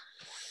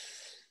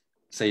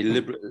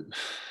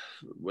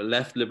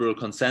 left liberal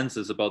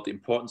consensus about the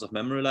importance of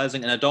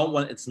memorializing, and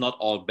it's not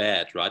all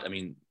bad, right?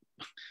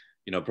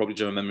 Probably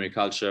German memory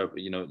culture,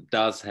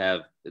 does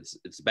have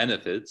its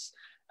benefits,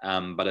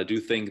 but I do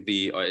think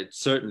it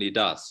certainly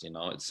does,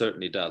 it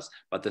certainly does.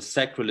 But the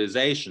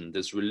sacralization,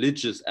 this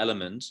religious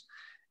element,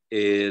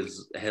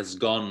 has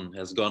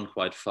gone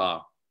quite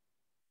far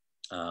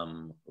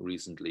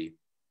recently.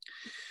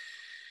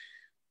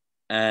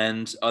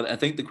 And I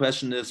think the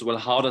question is, well,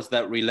 how does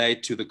that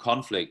relate to the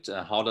conflict?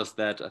 How does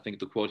that, I think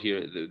the quote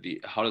here,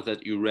 how does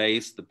that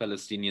erase the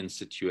Palestinian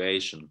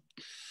situation?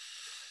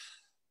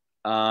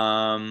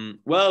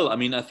 Well,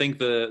 I think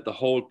the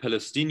whole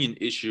Palestinian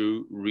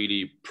issue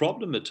really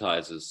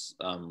problematizes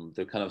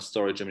the kind of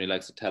story Germany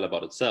likes to tell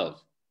about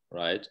itself,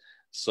 right?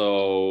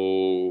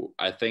 So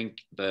I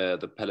think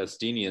the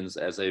Palestinians,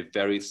 as a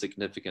very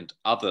significant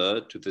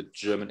other to the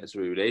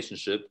German-Israeli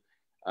relationship,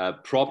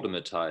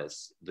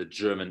 problematize the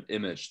German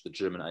image, the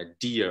German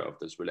idea of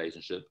this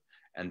relationship.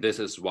 And this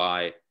is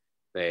why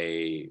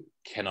they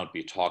cannot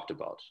be talked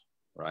about,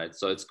 right?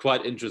 So it's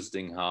quite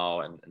interesting how,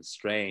 and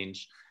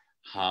strange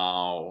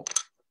how,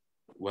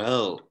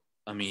 well,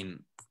 I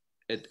mean,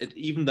 it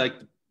even like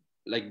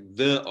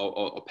the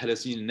or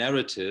Palestinian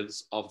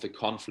narratives of the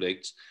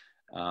conflict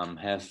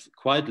have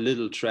quite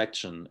little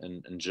traction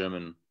in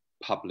German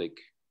public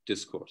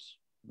discourse,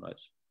 right?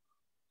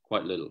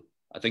 Quite little.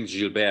 I think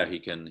Gilbert, he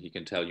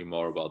can tell you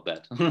more about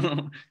that.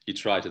 He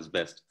tried his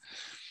best.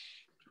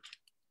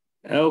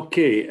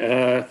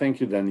 Okay,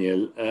 thank you,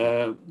 Daniel.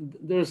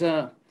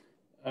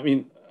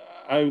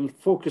 I will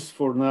focus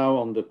for now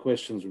on the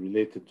questions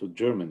related to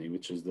Germany,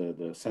 which is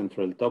the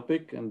central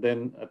topic. And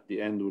then at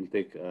the end, we'll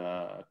take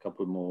a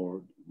couple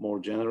more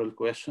general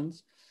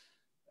questions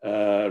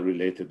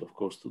related, of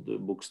course, to the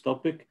book's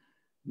topic.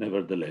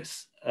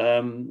 Nevertheless,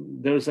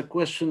 there's a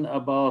question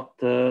about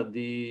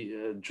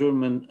the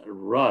German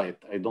right.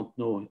 I don't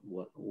know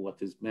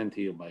what is meant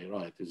here by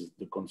right. Is it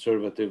the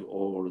conservative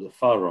or the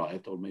far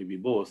right, or maybe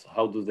both?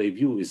 How do they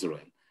view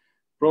Israel?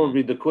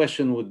 Probably the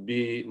question would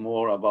be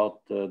more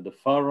about the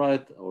far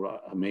right, or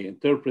I may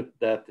interpret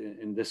that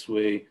in this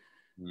way,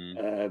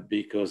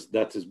 because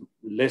that is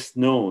less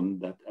known.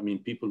 That, I mean,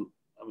 people,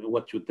 I mean,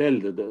 what you tell,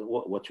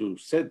 what you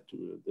said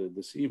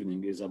this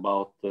evening is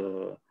about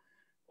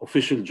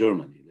official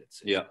Germany, let's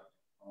say. Yeah.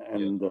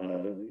 And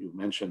you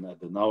mentioned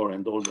Adenauer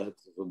and all that.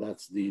 So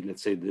that's the,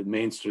 let's say, the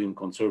mainstream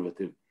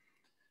conservative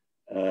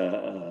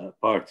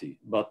party.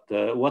 But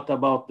what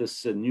about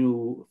this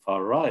new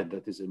far right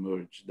that is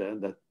emerged,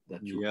 that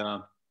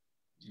you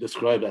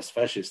described as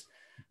fascist?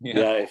 The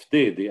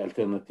AfD, the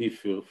Alternative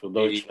für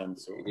Deutschland.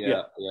 So,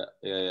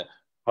 yeah.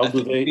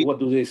 What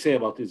do they say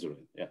about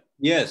Israel? Yeah.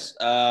 Yes.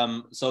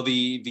 So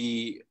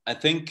I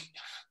think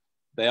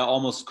they are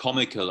almost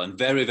comical and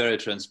very, very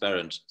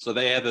transparent. So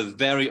they have a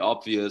very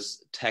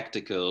obvious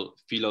tactical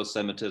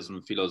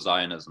philo-Semitism,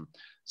 philo-Zionism.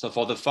 So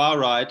for the far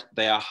right,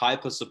 they are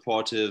hyper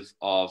supportive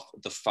of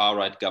the far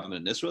right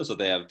government in Israel. So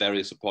they are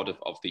very supportive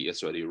of the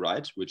Israeli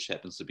right, which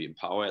happens to be in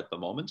power at the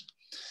moment.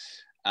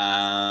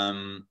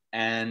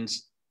 And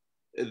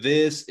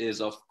this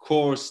is, of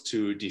course,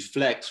 to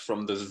deflect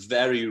from the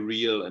very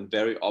real and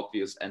very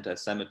obvious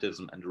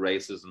anti-Semitism and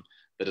racism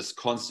that is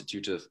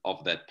constitutive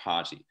of that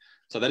party.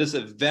 So that is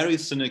a very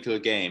cynical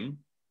game.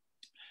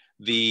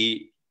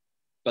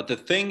 But the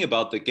thing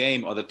about the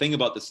game, or the thing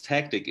about this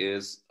tactic,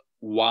 is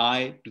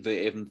why do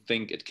they even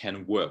think it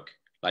can work?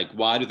 Like,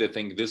 why do they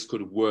think this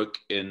could work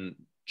in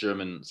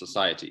German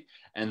society?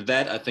 And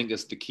that, I think,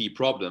 is the key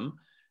problem.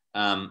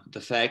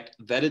 The fact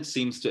that it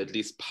seems to at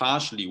least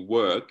partially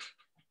work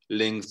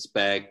links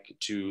back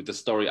to the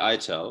story I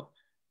tell,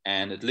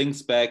 and it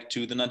links back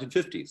to the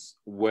 1950s,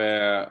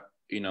 where,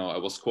 I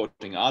was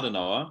quoting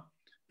Adenauer,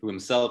 who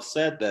himself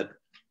said that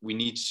we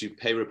need to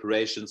pay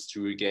reparations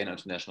to regain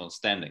international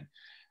standing.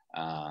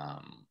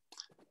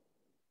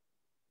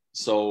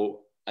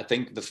 So I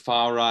think the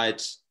far right,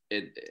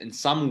 in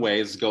some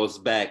ways, goes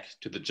back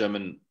to the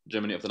Germany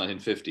of the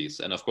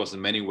 1950s. And of course,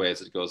 in many ways,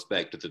 it goes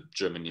back to the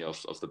Germany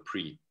of the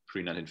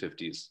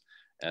pre-1950s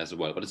as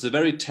well. But it's a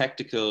very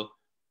tactical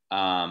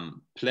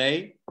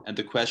play. And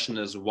the question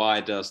is,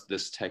 why does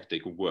this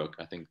tactic work?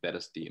 I think that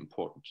is the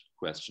important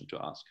question to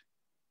ask.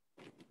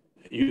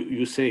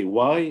 You say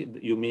why?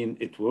 You mean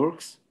it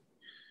works?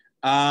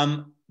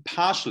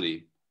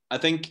 Partially. I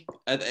think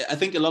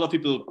a lot of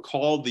people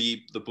call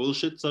the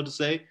bullshit, so to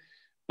say,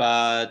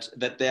 but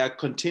that they are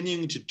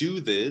continuing to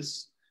do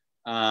this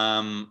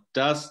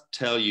does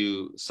tell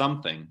you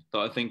something.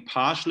 So I think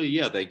partially,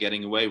 they're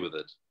getting away with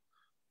it.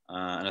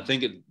 And I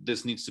think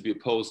this needs to be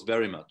opposed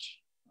very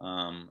much.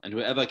 And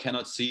whoever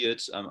cannot see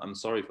it, I'm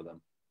sorry for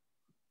them.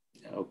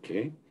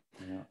 Okay.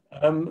 Yeah.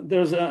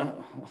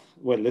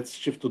 Let's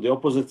shift to the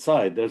opposite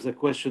side. There's a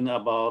question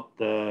about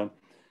the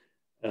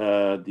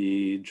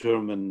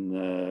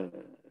German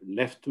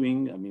left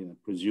wing. I mean, I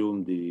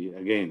presume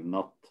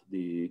not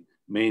the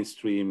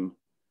mainstream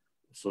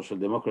Social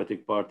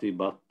Democratic Party,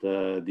 but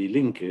the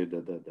Linke,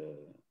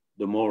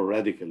 the more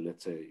radical,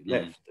 let's say,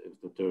 left,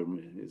 if the term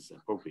is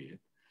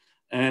appropriate.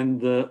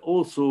 And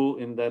also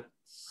in that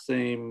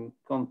same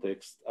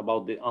context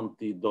about the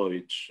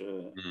anti-Deutsch.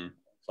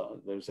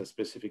 So there's a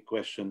specific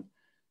question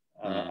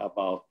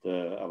about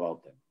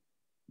them.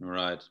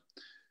 Right.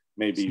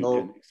 Maybe you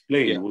can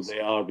explain who they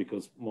are,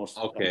 because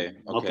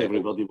not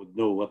everybody would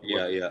know what.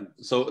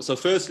 So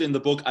firstly, in the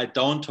book, I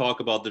don't talk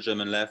about the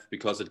German left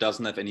because it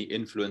doesn't have any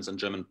influence on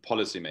German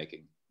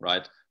policymaking,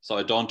 right? So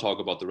I don't talk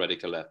about the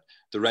radical left.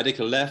 The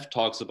radical left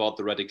talks about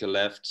the radical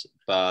left,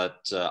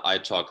 but I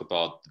talk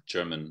about the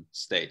German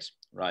state,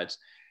 right?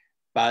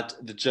 But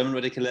the German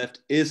radical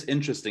left is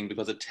interesting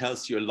because it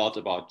tells you a lot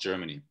about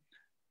Germany.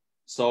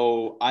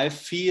 So I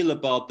feel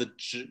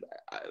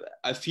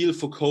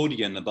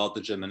Foucauldian about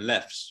the German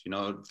left.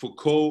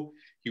 Foucault,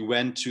 he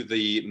went to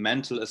the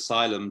mental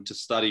asylum to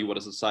study what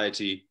a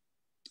society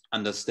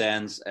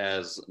understands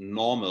as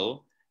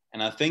normal.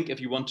 And I think if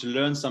you want to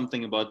learn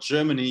something about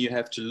Germany, you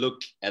have to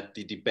look at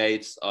the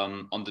debates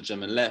on the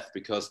German left,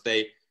 because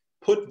they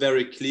put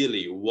very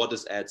clearly what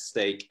is at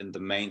stake in the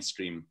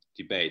mainstream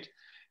debate.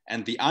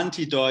 And the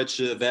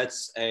Anti-Deutsche,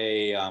 that's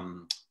a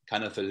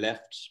kind of a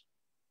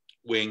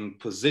left-wing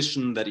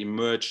position that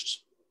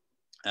emerged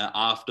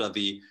after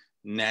the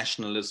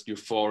nationalist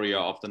euphoria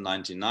of the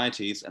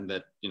 1990s, and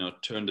that, you know,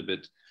 turned a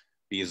bit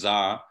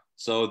bizarre.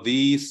 So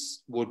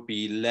these would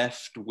be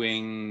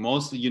left-wing,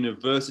 mostly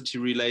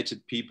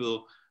university-related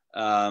people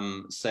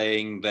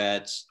saying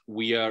that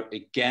we are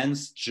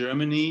against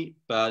Germany,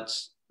 but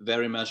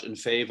very much in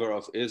favor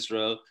of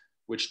Israel,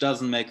 which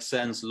doesn't make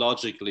sense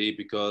logically,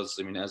 because,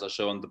 I mean, as I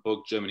show in the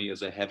book, Germany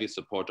is a heavy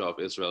supporter of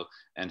Israel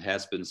and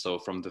has been so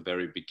from the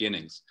very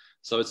beginnings.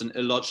 So it's an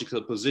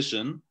illogical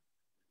position.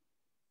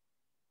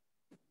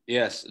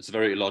 Yes, it's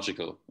very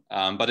illogical.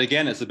 But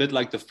again, it's a bit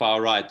like the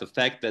far right. The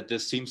fact that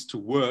this seems to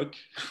work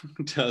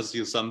tells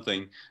you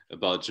something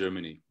about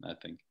Germany, I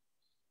think.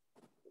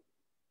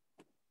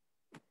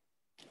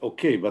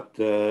 Okay, but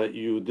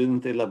you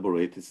didn't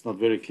elaborate. It's not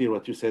very clear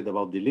what you said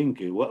about Die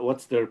Linke.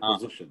 What's their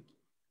position?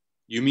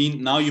 You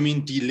mean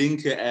Die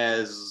Linke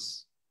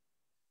as,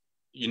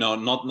 you know,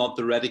 not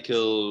the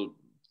radical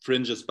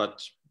fringes,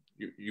 but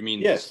you mean...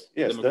 Yes,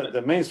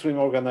 the mainstream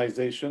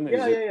organization.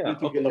 Is it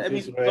critical of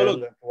Israel?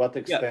 To what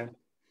extent?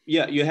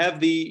 Yeah,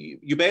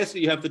 you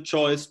basically have the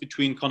choice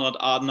between Konrad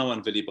Adenauer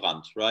and Willy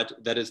Brandt, right?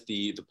 That is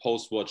the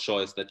post-war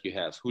choice that you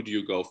have. Who do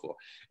you go for?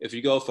 If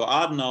you go for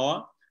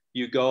Adenauer,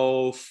 you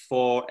go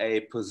for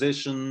a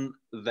position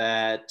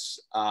that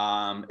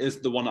is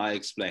the one I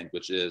explained,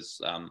 which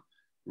is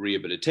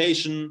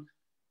rehabilitation,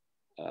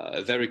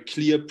 a very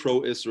clear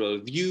pro-Israel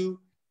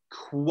view,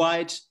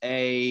 quite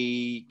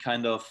a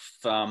kind of,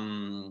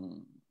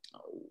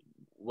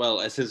 well,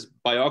 as his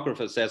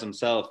biographer says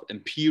himself,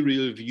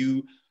 imperial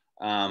view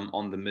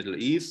on the Middle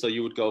East. So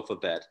you would go for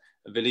that.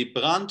 Willy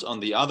Brandt, on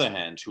the other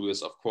hand, who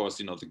is, of course,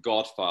 you know, the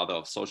godfather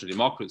of social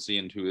democracy,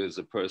 and who is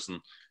a person,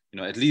 you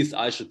know, at least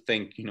I should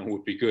think, you know,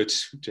 would be good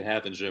to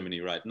have in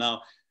Germany right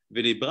now.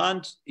 Willy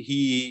Brandt,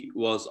 he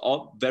was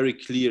very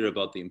clear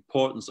about the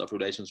importance of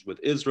relations with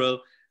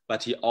Israel,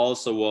 but he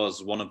also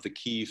was one of the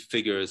key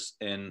figures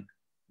in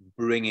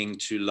bringing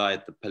to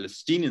light the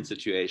Palestinian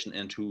situation,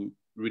 and who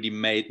really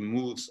made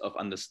moves of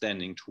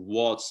understanding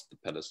towards the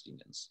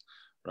Palestinians,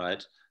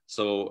 right?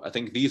 So I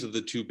think these are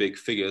the two big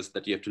figures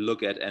that you have to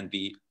look at, and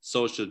the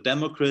Social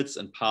Democrats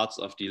and parts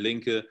of Die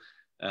Linke,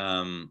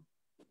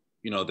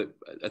 you know,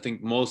 I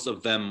think most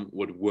of them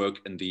would work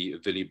in the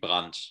Willy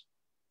Brandt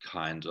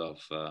kind of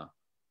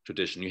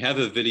tradition. You have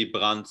a Willy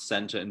Brandt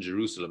center in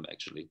Jerusalem,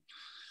 actually.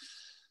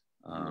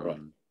 Right.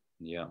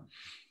 Yeah.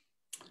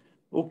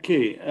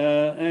 Okay,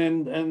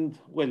 and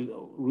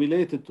well,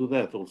 related to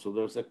that also,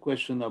 there's a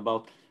question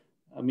about,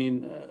 I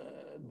mean,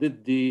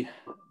 did the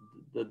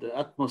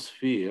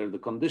atmosphere, the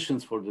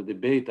conditions for the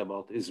debate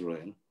about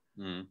Israel,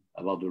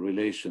 about the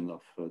relation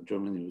of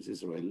Germany with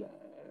Israel,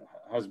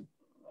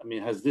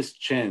 has this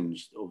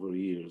changed over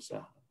years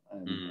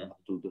and up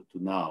to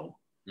now?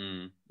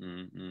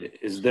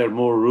 Is there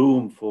more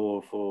room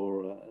for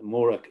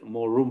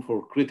more room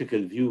for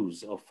critical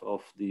views of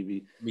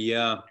the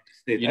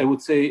state? I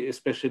would say,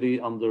 especially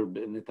under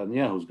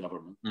Netanyahu's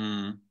government.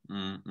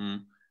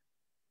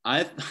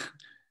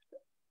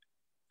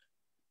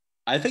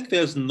 I think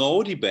there's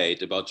no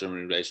debate about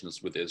German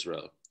relations with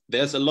Israel.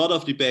 There's a lot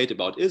of debate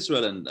about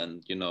Israel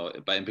and you know,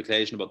 by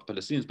implication about the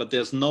Palestinians, but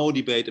there's no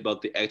debate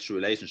about the actual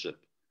relationship.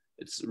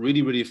 It's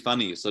really, really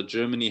funny. So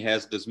Germany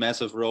has this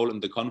massive role in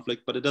the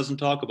conflict, but it doesn't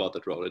talk about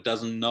that role. It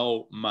doesn't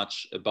know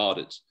much about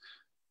it,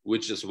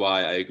 which is why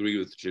I agree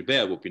with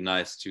Gilbert. It would be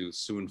nice to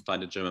soon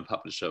find a German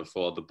publisher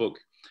for the book.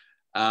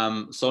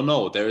 So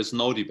no, there is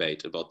no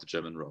debate about the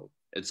German role.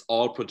 It's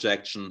all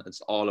projection.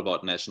 It's all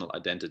about national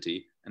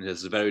identity, and it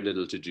has very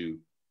little to do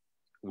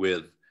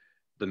with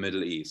the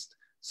Middle East.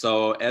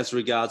 So as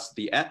regards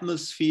the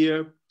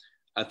atmosphere,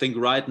 I think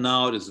right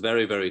now it is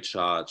very, very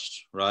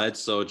charged, right?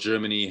 So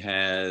Germany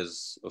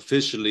has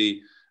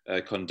officially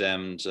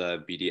condemned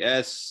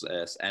BDS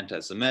as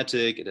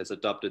anti-Semitic. It has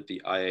adopted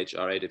the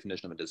IHRA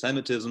definition of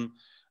anti-Semitism.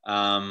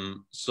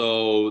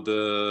 So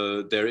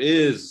there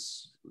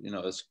is, you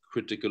know, as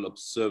critical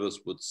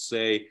observers would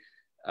say,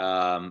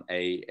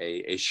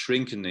 a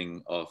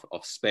shrinking of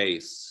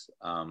space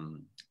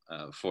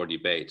for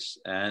debate.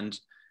 And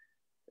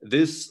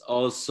this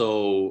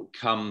also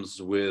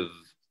comes with,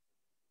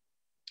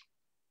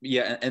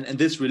 and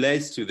this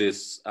relates to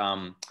this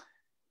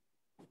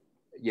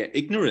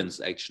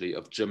ignorance actually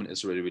of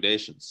German-Israeli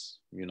relations,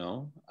 you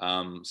know.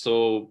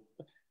 So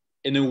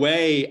in a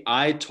way,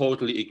 I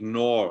totally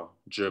ignore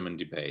German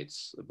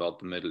debates about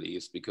the Middle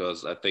East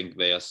because I think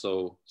they are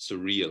so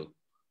surreal,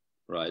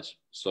 right?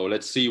 So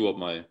let's see what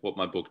my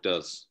book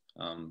does,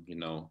 you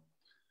know,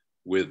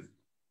 with,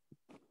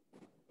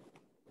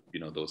 you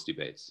know, those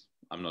debates.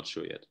 I'm not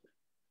sure yet.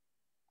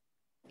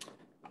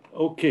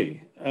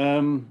 Okay,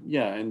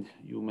 and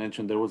you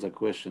mentioned there was a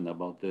question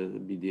about the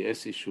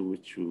BDS issue,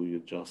 which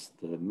you just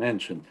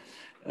mentioned.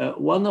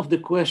 One of the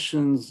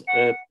questions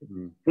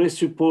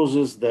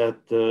presupposes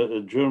that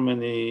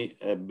Germany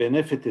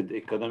benefited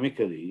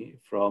economically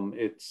from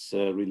its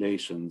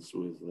relations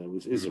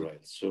with Israel.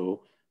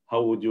 So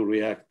how would you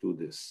react to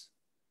this?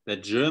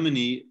 That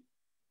Germany,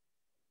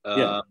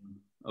 Yeah.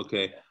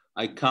 Okay,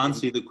 I can't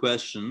see the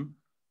question.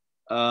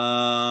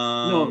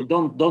 No,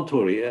 don't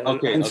worry.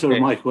 Okay, Answer okay.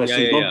 my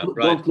question. Yeah,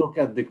 right. Don't look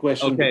at the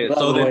question. Okay, Because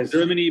so that otherwise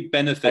Germany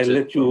benefited. I'll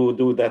let you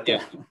do that.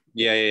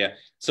 Yeah.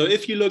 So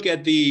if you look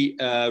at the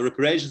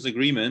reparations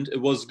agreement,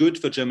 it was good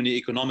for Germany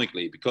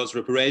economically because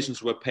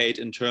reparations were paid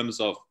in terms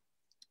of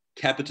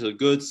capital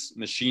goods,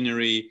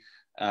 machinery,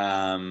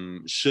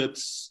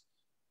 ships,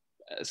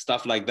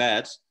 stuff like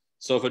that.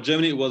 So for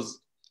Germany, it was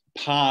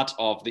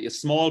a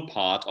small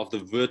part of the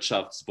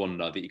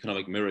Wirtschaftswunder, the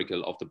economic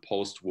miracle of the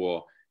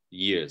post-war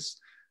years.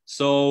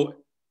 So,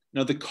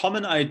 the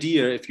common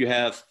idea, if you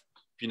have,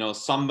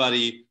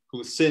 somebody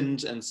who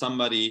sinned and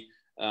somebody,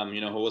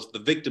 who was the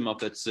victim of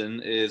that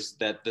sin, is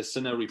that the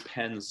sinner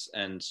repents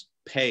and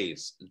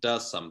pays,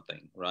 does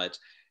something, right?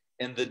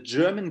 In the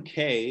German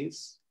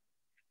case,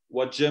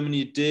 what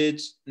Germany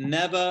did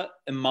never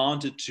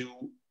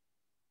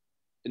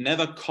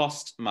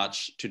cost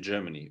much to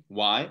Germany.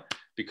 Why?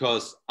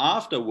 Because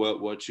after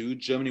World War II,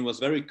 Germany was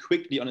very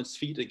quickly on its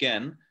feet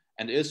again,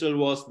 and Israel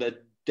was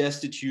that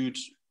destitute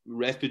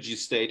refugee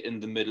state in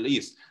the Middle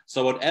East.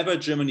 So whatever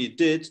Germany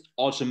did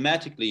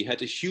automatically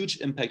had a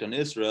huge impact on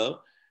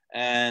Israel,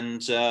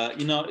 and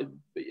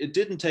it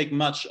didn't take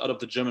much out of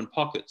the German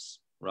pockets,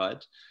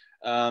 right?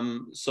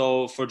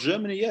 So for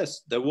Germany,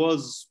 yes, there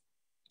was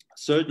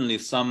certainly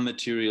some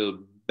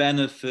material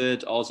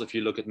benefit. Also, if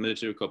you look at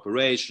military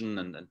cooperation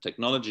and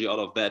technology out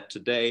of that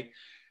today.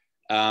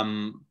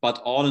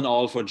 But all in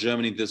all, for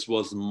Germany, this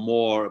was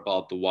more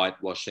about the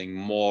whitewashing,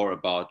 more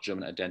about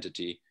German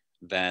identity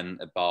than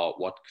about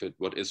what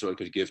Israel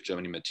could give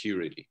Germany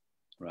materially,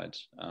 right?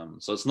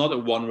 So it's not a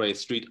one-way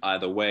street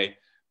either way,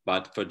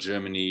 but for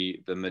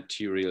Germany, the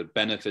material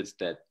benefits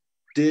that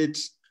did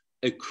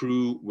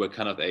accrue were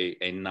kind of a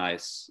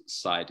nice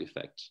side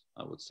effect,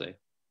 I would say.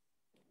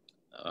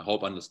 I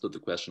hope I understood the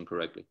question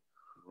correctly.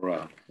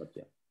 Right. But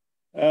yeah.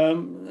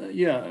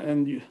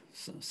 And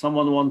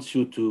someone wants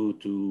you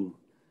to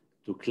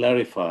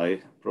clarify.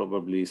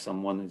 Probably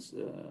someone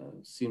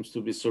seems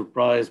to be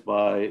surprised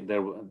by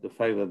the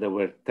fact that there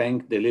were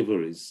tank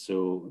deliveries.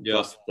 So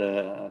just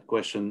a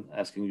question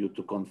asking you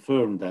to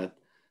confirm that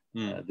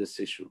this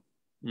issue.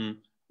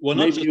 Well,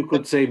 maybe you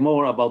could say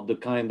more about the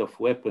kind of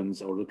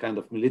weapons or the kind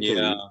of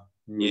military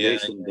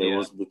relation there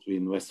was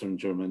between West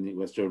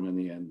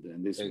Germany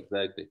and Israel.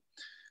 Exactly.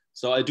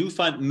 So I do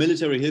find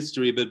military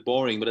history a bit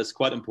boring, but it's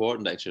quite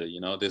important actually.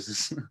 This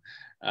is,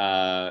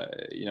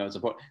 it's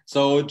important.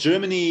 So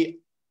Germany,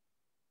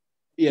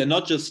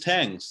 not just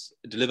tanks,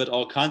 delivered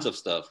all kinds of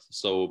stuff.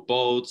 So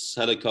boats,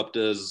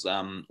 helicopters,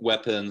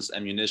 weapons,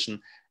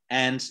 ammunition,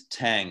 and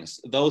tanks.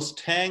 Those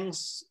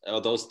tanks, or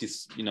the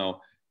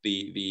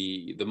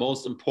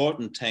most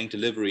important tank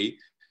delivery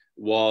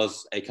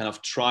was a kind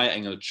of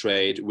triangle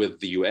trade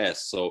with the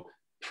US. So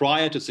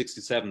prior to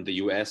 1967, the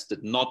US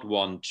did not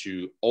want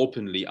to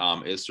openly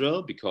arm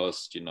Israel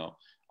because,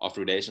 of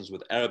relations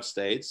with Arab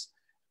states,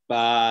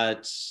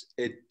 but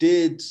it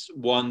did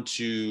want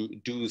to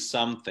do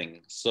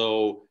something.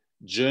 So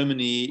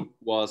Germany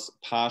was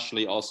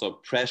partially also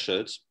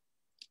pressured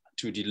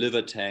to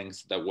deliver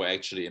tanks that were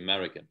actually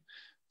American.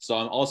 So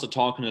I'm also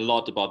talking a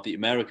lot about the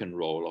American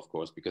role, of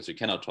course, because you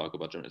cannot talk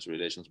about German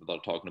relations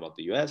without talking about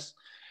the US.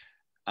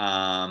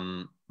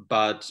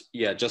 But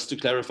yeah, just to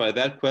clarify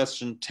that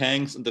question,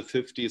 tanks in the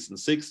 50s and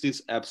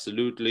 60s,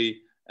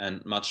 absolutely,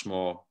 and much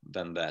more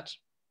than that.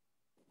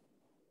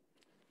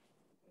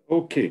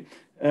 Okay.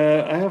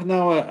 I have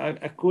now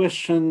a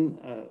question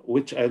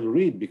which I'll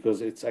read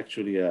because it's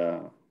actually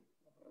a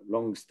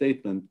long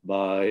statement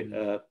by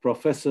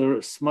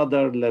Professor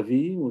Smadar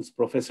Lavi, who's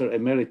Professor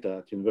Emerita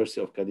at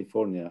University of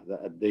California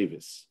at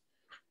Davis.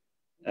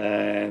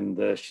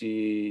 And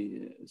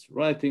she is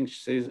writing,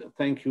 she says,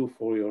 thank you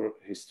for your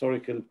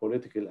historical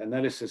political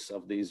analysis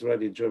of the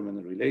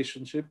Israeli-German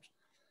relationship.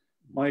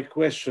 My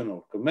question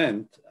or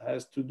comment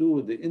has to do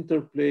with the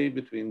interplay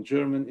between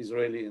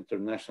German-Israeli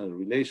international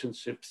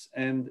relationships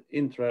and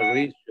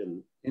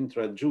intra-racial,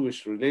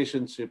 intra-Jewish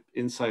relationship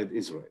inside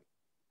Israel.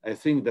 I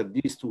think that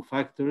these two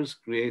factors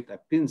create a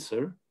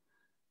pincer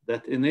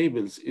that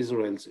enables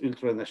Israel's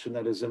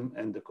ultranationalism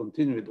and the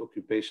continued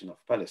occupation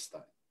of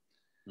Palestine.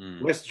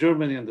 West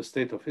Germany and the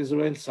State of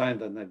Israel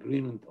signed an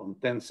agreement on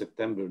 10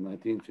 September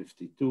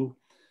 1952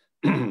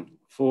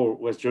 for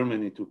West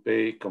Germany to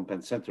pay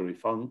compensatory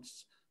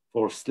funds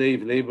for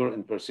slave labor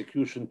and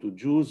persecution to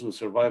Jews who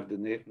survived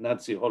the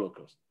Nazi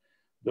Holocaust.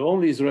 The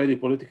only Israeli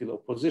political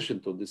opposition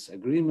to this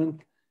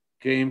agreement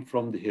came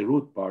from the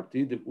Herut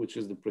party, which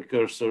is the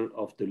precursor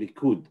of the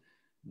Likud,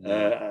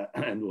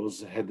 and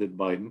was headed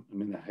by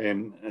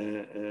Menahem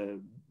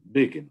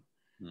Begin.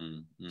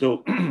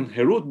 So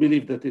Herut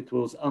believed that it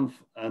was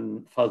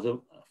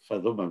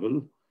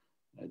unfathomable,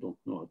 I don't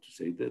know how to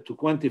say that, to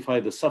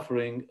quantify the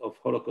suffering of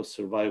Holocaust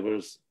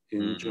survivors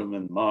in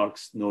German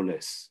marks, no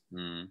less.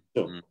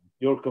 So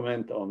your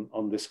comment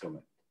on this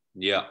comment.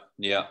 Yeah.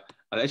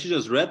 I actually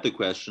just read the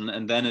question,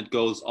 and then it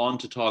goes on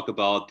to talk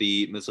about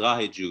the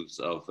Mizrahi Jews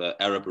of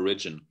Arab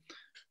origin.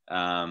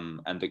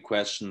 And the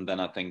question then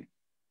I think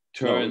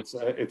turns...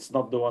 No, it's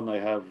not the one I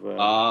have.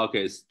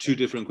 Okay, it's two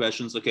different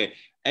questions. Okay,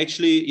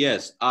 actually,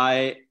 yes,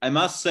 I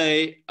must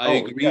say I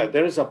agree. Yeah,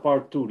 there is a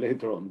part 2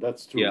 later on.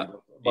 That's true. Yeah,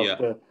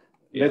 but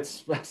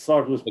let's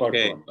start with part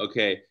 1.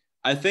 Okay,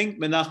 I think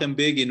Menachem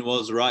Begin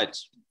was right.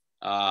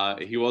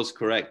 He was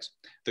correct.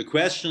 The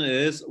question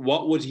is,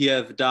 what would he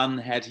have done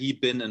had he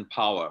been in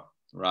power,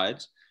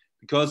 right?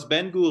 Because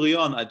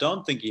Ben-Gurion, I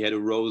don't think he had a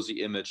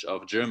rosy image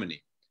of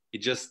Germany. He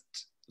just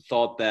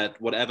thought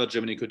that whatever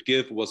Germany could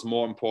give was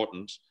more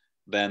important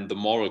than the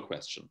moral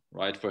question,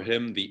 right? For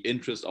him, the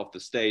interest of the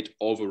state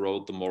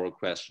overrode the moral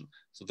question.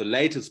 So the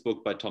latest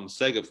book by Tom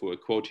Segev, a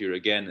quote here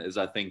again, is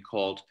I think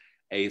called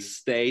A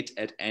State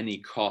at Any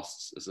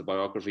Costs, is a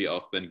biography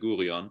of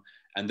Ben-Gurion.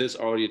 And this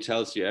already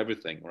tells you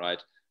everything, right?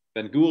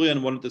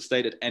 Ben-Gurion wanted the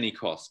state at any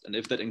cost. And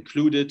if that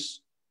included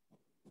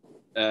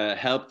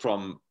help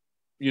from,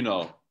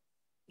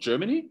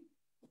 Germany,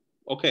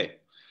 okay.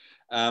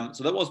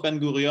 So that was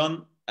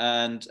Ben-Gurion.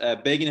 And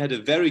Begin had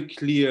a very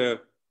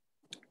clear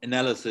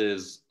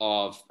analysis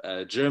of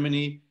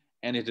Germany,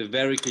 and had a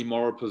very clear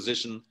moral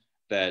position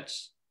that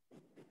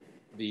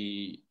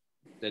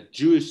that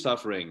Jewish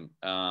suffering,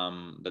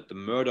 that the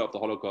murder of the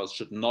Holocaust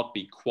should not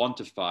be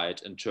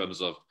quantified in terms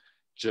of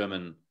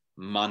German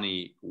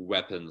money,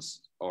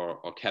 weapons,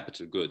 or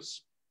capital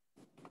goods.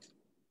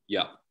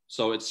 Yeah,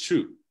 so it's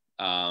true.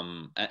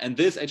 And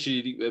this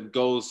actually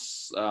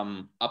goes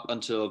up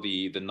until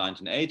the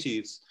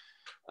 1980s,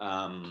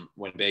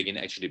 when Begin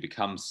actually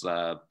becomes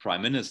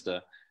prime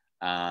minister,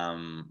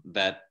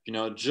 that,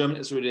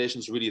 German-Israeli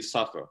relations really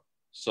suffer.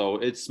 So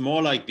it's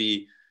more like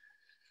the,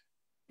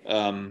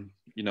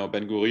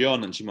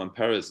 Ben-Gurion and Shimon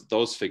Peres,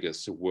 those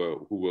figures who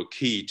were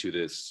key to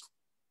this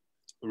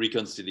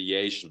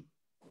reconciliation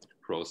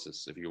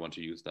process, if you want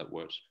to use that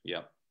word.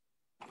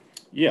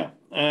 Yeah,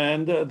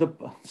 and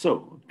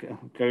so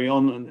carry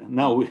on.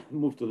 Now we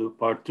move to the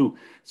part 2.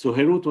 So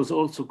Herut was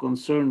also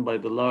concerned by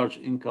the large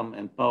income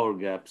and power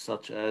gap,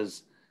 such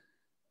as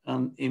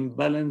an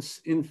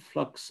imbalanced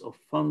influx of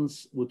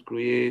funds would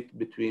create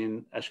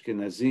between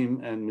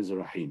Ashkenazim and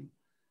Mizrahim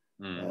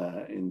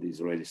in the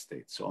Israeli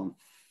state. So on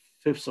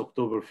 5th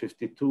October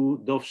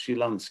 52, Dov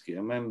Shilansky,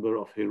 a member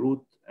of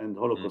Herut and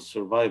Holocaust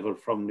survivor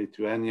from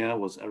Lithuania,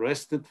 was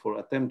arrested for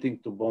attempting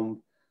to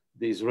bomb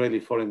the Israeli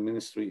Foreign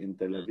Ministry in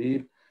Tel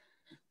Aviv.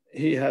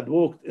 He had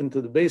walked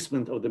into the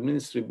basement of the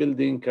ministry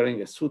building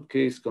carrying a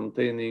suitcase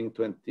containing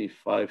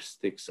 25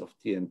 sticks of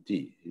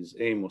TNT. His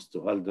aim was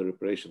to halt the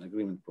reparation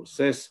agreement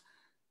process.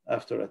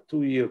 After a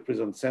 2-year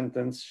prison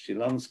sentence,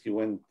 Shilansky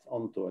went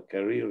on to a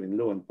career in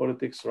law and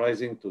politics,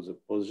 rising to the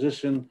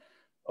position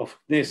of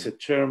Knesset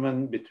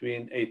chairman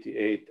between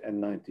 88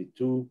 and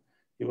 92.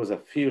 He was a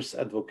fierce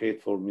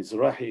advocate for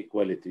Mizrahi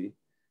equality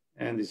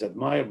and is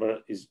admired by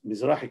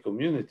Mizrahi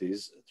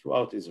communities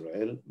throughout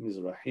Israel,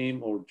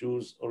 Mizrahim or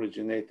Jews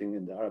originating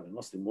in the Arab and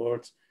Muslim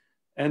worlds,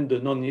 and the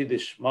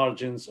non-Yiddish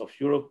margins of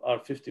Europe are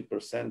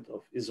 50%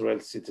 of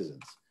Israel's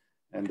citizens.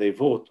 And they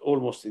vote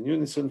almost in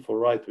unison for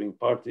right-wing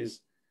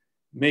parties,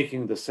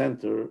 making the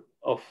center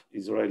of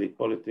Israeli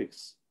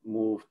politics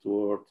move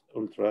toward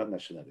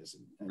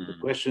ultra-nationalism. And the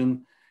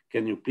question,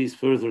 can you please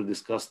further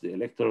discuss the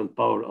electoral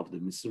power of the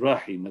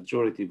Mizrahi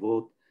majority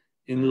vote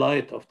in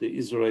light of the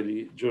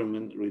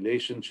Israeli-German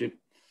relationship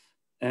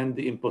and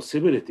the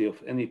impossibility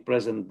of any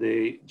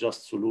present-day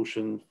just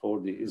solution for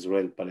the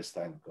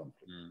Israel-Palestine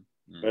conflict?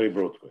 Very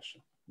broad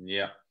question.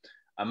 Yeah.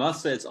 I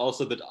must say it's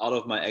also a bit out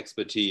of my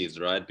expertise,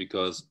 right?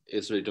 Because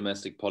Israeli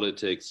domestic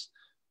politics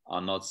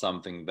are not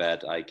something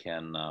that I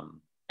can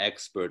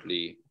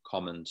expertly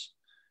comment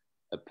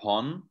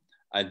upon.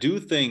 I do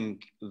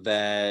think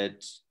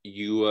that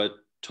you are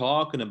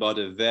talking about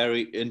a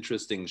very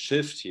interesting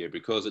shift here,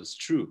 because it's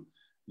true.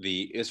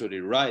 The Israeli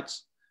right,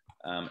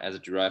 as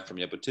it derived from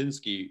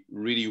Jabotinsky,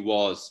 really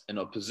was in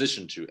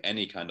opposition to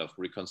any kind of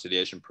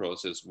reconciliation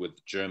process with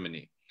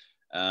Germany.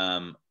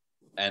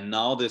 And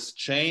now this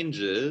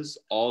changes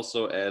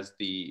also as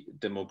the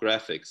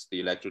demographics,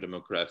 the electoral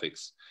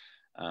demographics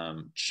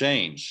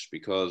change,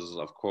 because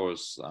of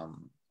course,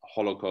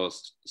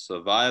 Holocaust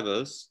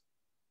survivors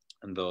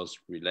and those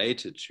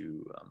related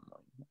to,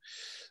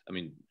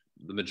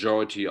 the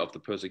majority of the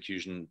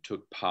persecution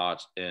took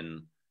part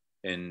in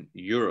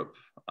Europe.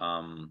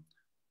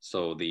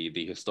 So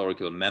the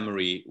historical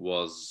memory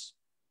was,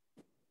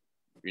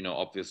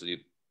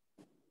 obviously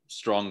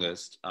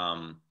strongest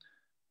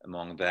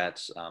among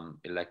that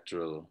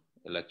electoral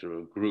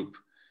group,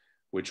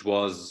 which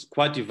was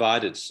quite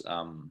divided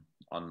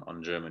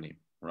on Germany,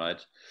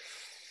 right?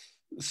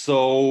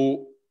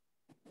 So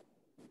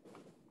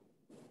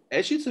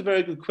actually, it's a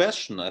very good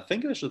question. I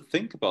think I should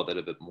think about that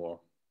a bit more.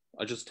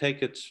 I just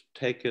take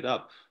it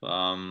up.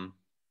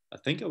 I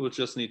think I would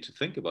just need to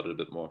think about it a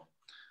bit more.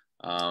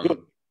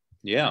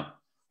 Yeah.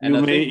 And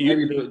you I may think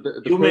maybe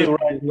the you may person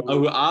write.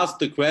 who asked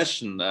the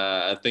question,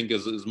 I think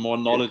is more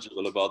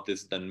knowledgeable about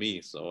this than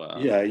me. So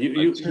Yeah,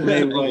 you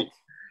may write.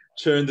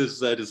 Turn this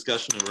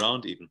discussion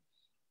around even.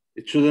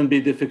 It shouldn't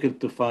be difficult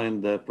to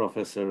find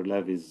Professor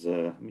Levy's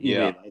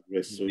email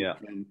address, so you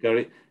can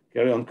carry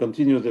on,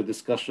 continue the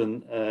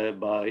discussion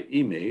by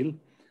email.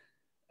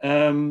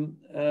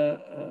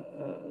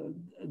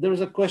 There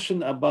is a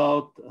question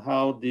about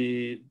how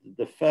the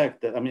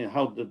fact that, I mean,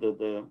 how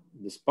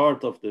this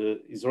part of the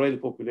Israeli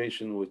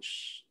population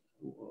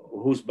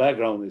whose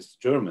background is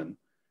German,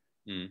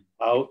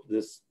 how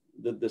this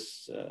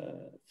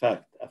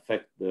fact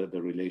affect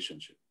the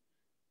relationship.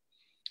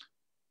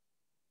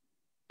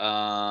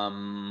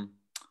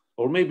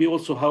 Or maybe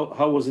also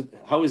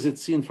how is it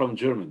seen from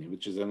Germany,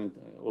 which is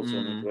also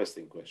an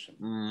interesting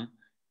question.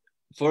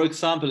 For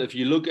example, if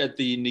you look at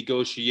the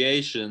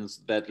negotiations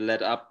that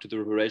led up to the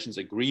reparations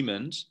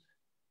agreement,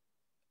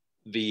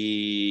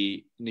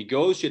 the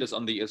negotiators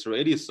on the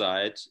Israeli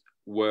side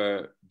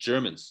were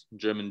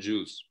German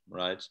Jews,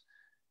 right?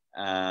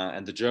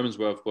 And the Germans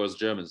were, of course,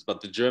 Germans, but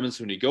the Germans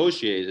who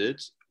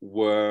negotiated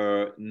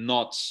were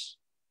not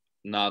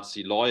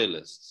Nazi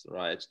loyalists,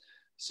 right?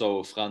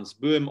 So Franz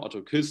Böhm, Otto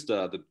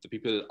Küster, the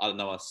people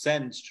now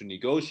sent to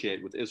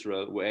negotiate with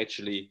Israel were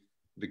actually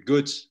the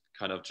good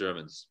kind of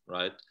Germans,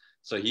 right?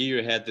 So here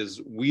you had this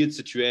weird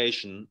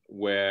situation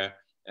where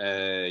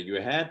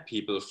you had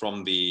people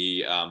from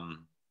the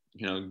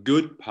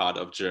good part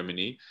of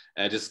Germany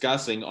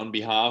discussing on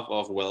behalf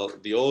of, well,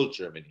 the old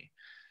Germany.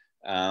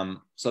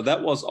 So that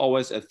was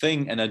always a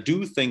thing. And I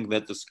do think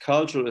that this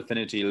cultural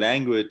affinity,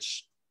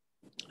 language,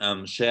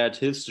 shared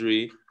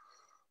history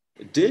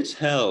did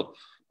help,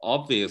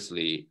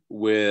 obviously,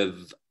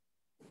 with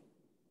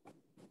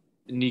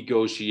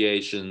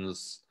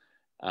negotiations,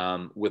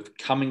 with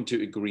coming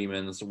to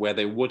agreements where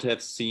they would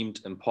have seemed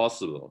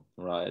impossible,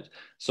 right?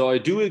 So I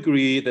do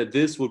agree that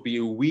this would be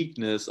a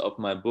weakness of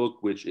my book,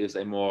 which is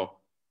a more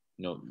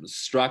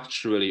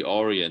structurally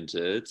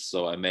oriented.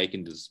 So I'm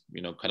making this,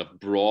 kind of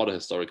broader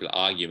historical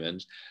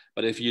argument.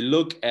 But if you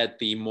look at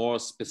the more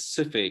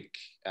specific,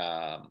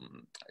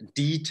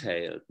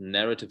 detailed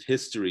narrative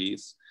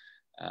histories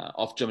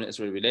of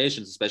German-Israeli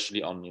relations,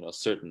 especially on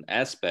certain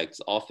aspects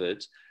of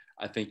it,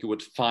 I think you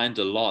would find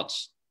a lot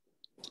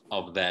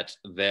of that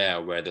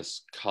there, where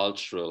this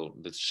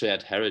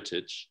shared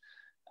heritage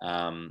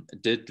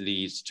did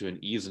lead to an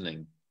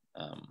easing,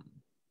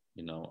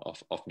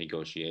 of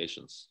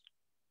negotiations.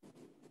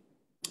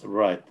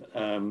 Right.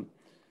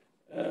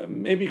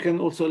 Maybe you can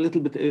also a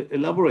little bit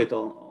elaborate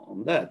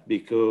on that,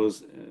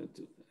 because,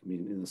 I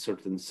mean, in a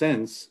certain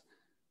sense,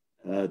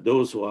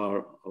 those who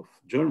are of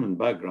German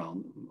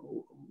background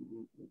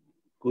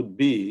could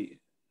be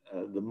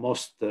the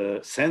most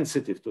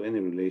sensitive to any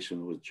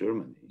relation with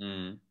Germany.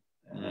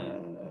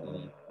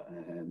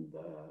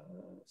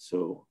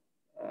 So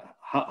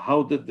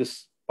how did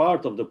this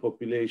part of the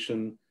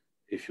population,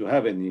 if you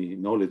have any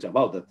knowledge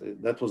about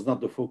that was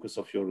not the focus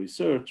of your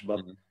research,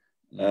 but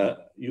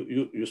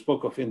you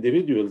spoke of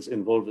individuals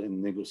involved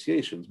in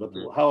negotiations, but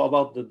how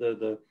about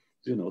the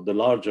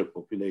larger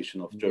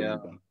population of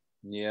Germany?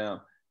 Yeah,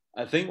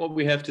 I think what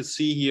we have to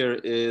see here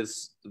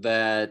is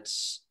that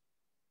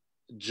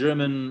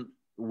German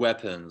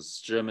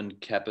weapons, German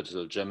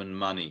capital, German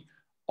money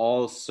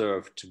all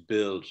serve to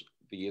build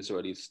the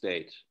Israeli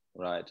state,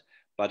 right?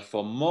 But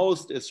for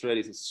most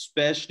Israelis,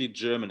 especially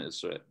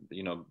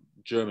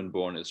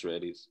German-born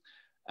Israelis,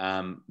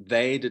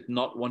 they did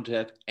not want to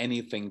have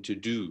anything to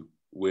do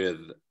with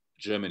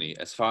Germany.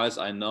 As far as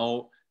I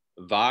know,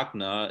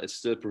 Wagner is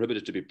still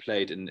prohibited to be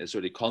played in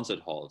Israeli concert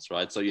halls,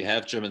 right? So you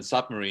have German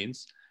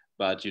submarines,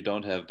 but you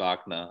don't have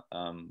Wagner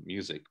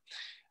music,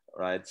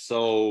 right?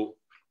 So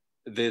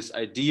this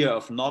idea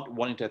of not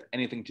wanting to have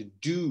anything to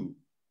do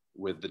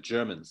with the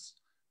Germans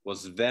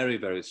was very,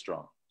 very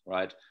strong,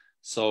 right?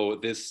 So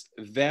this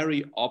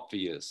very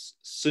obvious,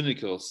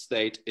 cynical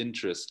state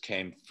interest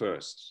came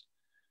first.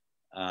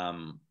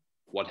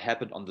 What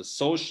happened on the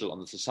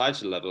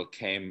societal level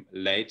came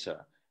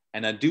later.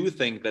 And I do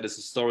think that is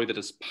a story that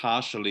is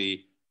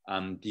partially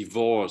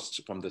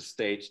divorced from the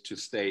state to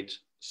state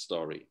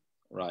story,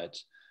 right?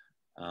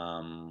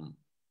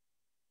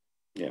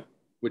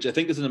 Which I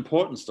think is an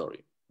important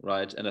story,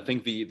 right? And I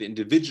think the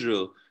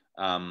individual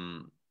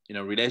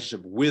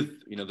relationship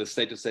with the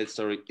state to state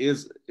story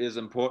is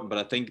important, but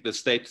I think the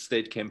state to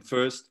state came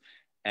first.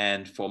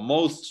 And for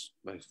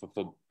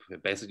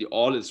basically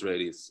all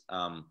Israelis,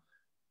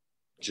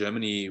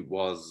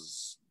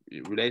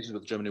 relations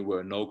with Germany were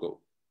a no-go,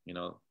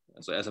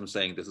 So as I'm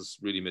saying, this is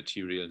really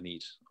material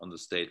need on the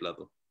state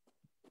level.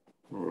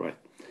 Right.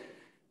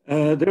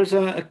 There's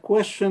a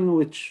question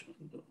which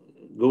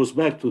goes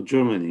back to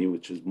Germany,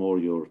 which is more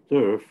your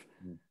turf,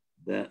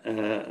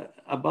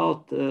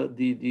 about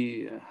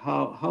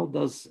how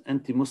does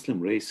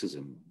anti-Muslim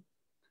racism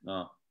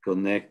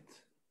connect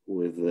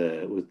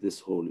with this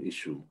whole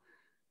issue?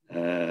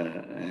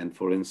 And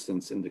for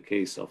instance, in the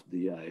case of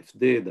the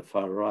AfD, the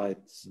far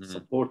right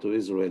support to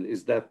Israel,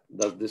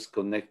 does this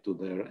connect to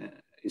their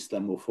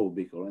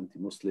Islamophobic or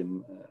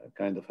anti-Muslim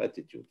kind of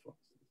attitude?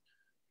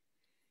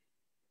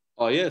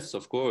 Oh, yes,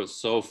 of course.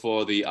 So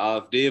for the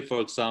AfD, for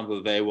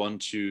example, they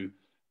want to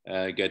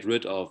get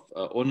rid of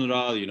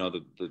UNRWA, you know,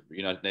 the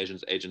United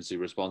Nations agency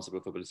responsible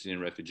for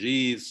Palestinian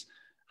refugees.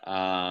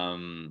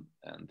 And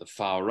the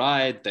far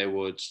right, they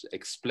would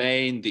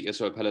explain the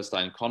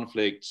Israel-Palestine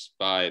conflict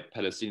by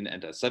Palestinian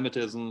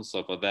anti-Semitism.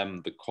 So for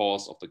them, the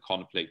cause of the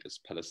conflict is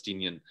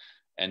Palestinian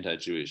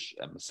anti-Jewish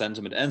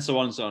sentiment, and so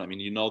on and so on. I mean,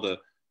 you know the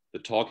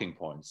talking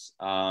points.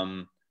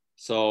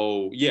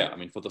 So yeah, I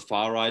mean, for the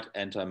far right,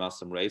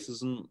 anti-Muslim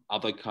racism,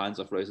 other kinds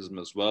of racism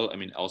as well. I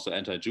mean, also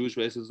anti-Jewish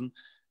racism,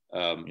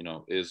 you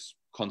know, is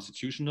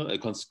constitutional,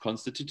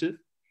 constitutive.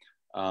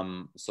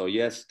 So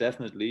yes,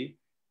 definitely.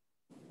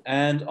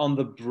 And on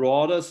the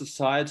broader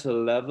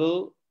societal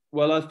level,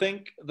 well, I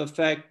think the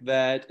fact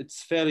that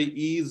it's fairly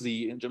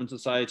easy in German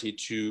society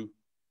to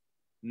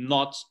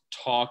not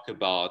talk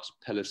about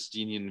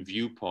Palestinian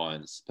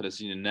viewpoints,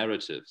 Palestinian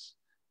narratives,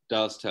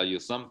 does tell you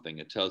something.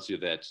 It tells you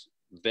that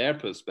their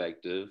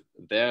perspective,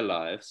 their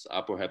lives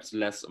are perhaps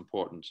less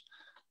important,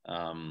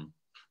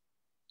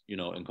 you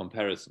know, in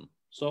comparison.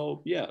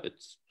 So yeah,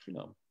 it's, you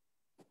know,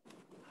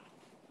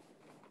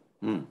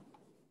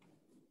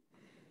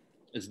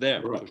 it's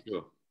there Right. for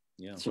sure.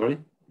 Yeah. Sorry?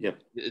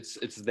 Yep.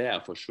 It's there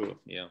for sure.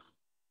 Yeah.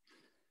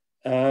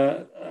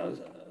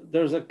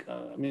 There's a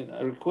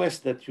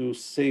request that you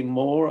say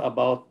more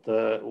about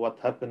what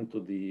happened to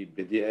the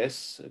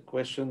BDS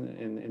question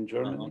in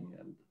Germany.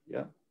 And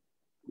yeah.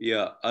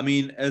 Yeah, I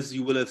mean, as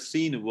you will have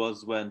seen, it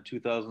was when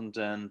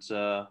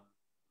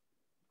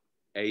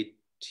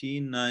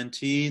 2018,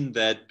 19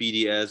 that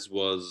BDS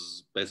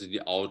was basically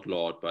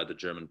outlawed by the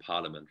German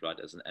parliament, right,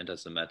 as an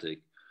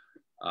anti-Semitic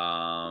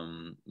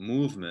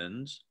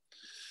movement.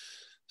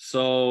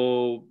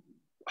 So,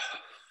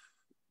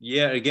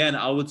 yeah, again,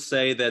 I would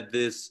say that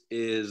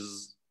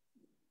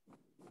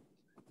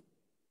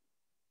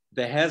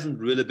there hasn't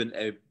really been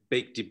a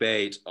big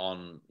debate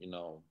on, you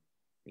know,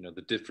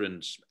 the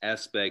different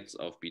aspects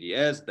of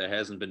BDS. There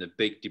hasn't been a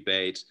big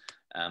debate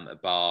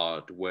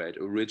about where it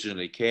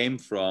originally came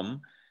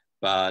from,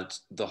 but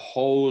the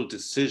whole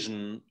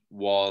decision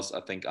was,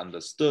 I think,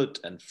 understood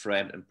and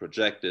framed and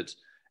projected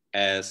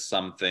as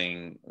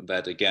something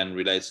that again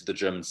relates to the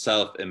German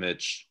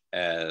self-image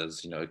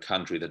as, you know, a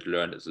country that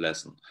learned its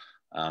lesson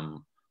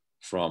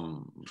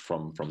from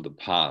the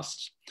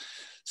past.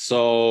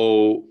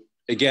 So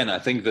again, I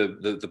think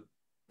the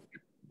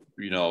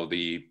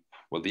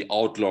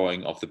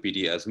outlawing of the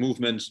BDS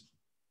movement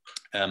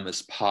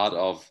is part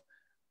of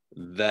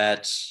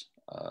that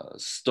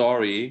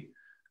story.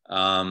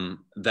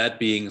 That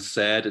being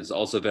said, it's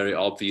also very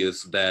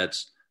obvious that,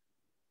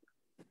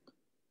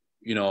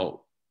 you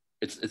know,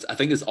 I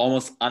think it's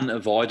almost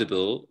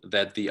unavoidable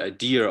that the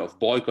idea of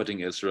boycotting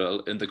Israel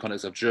in the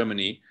context of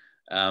Germany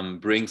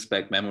brings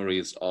back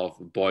memories of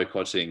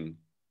boycotting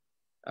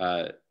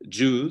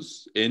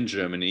Jews in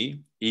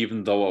Germany,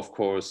 even though, of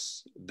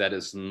course, that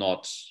is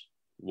not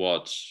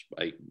what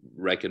I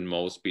reckon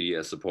most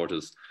BDS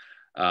supporters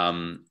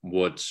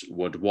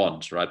would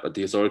want, right? But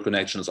the historical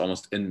connection is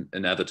almost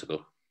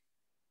inevitable,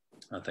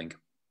 I think.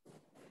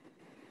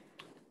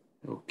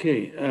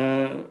 Okay.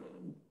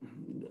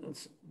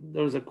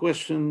 There's a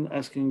question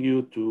asking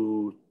you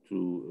to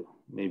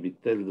maybe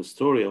tell the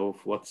story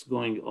of what's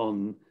going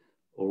on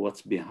or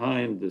what's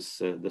behind this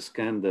the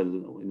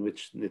scandal in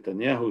which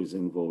Netanyahu is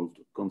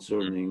involved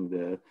concerning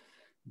the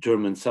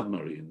German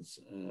submarines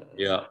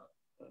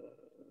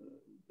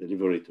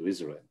delivery to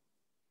Israel.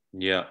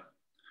 Yeah.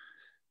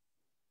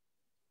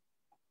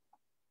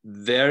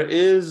 There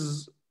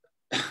is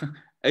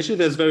actually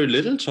there's very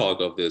little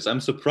talk of this.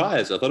 I'm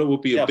surprised. I thought it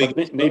would be a big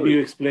but maybe you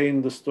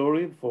explain the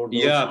story for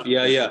those.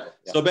 Yeah.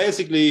 So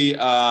basically,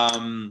 I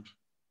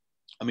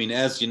mean,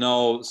 as you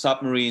know,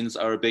 submarines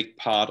are a big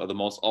part, or the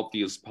most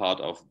obvious part,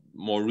 of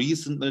more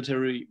recent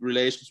military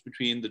relations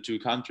between the two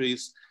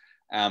countries.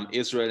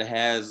 Israel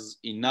has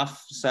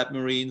enough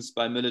submarines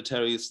by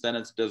military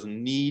standards. It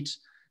doesn't need,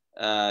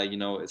 you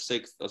know, a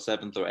sixth or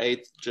seventh or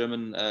eighth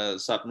German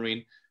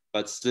submarine,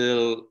 but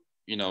still,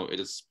 you know, it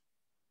is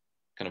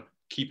kind of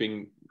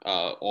keeping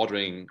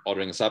ordering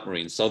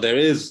submarines. So there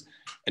is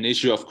an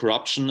issue of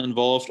corruption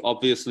involved,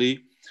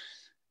 obviously,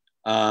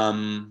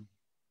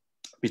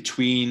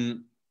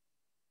 between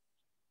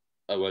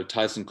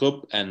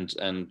ThyssenKrupp and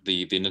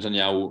the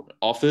Netanyahu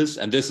office,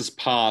 and this is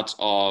part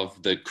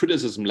of the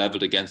criticism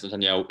leveled against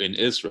Netanyahu in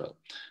Israel,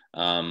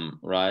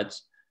 right?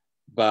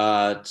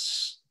 But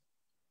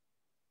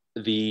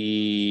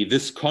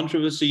this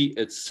controversy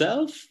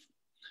itself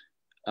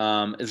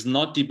is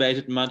not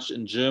debated much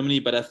in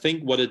Germany, but I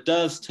think what it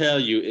does tell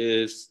you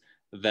is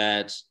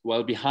that,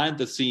 well, behind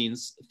the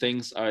scenes,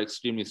 things are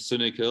extremely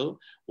cynical.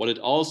 What it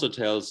also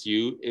tells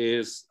you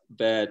is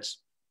that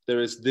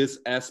there is this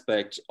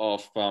aspect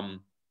of,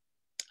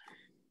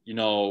 you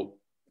know,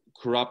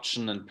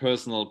 corruption and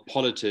personal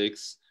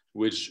politics,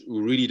 which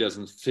really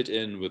doesn't fit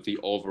in with the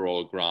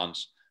overall grand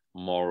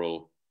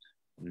moral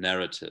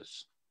narrative,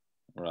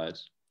 right?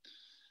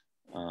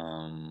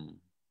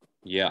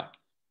 Yeah.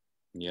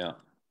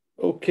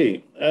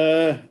 Okay.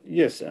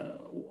 Yes.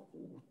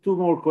 two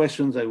more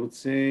questions, I would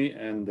say,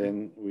 and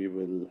then we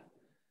will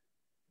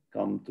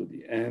come to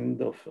the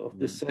end of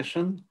this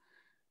session.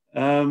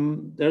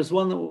 There's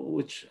one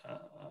which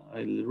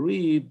I'll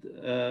read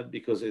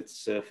because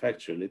it's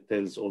factual. It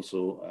tells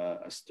also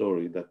a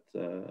story that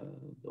the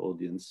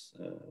audience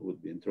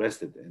would be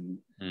interested in.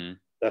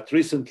 That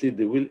recently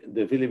the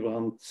Willy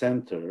Brandt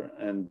Center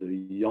and the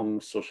Young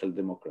Social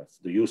Democrats,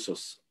 the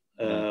USOS,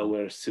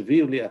 were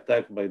severely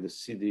attacked by the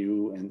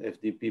CDU and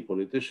FDP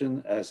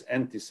politicians as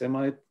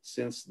anti-Semite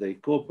since they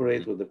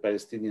cooperate with the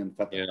Palestinian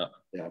Fatah.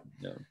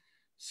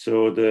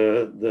 So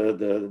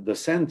the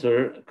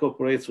center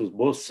cooperates with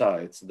both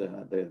sides.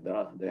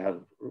 They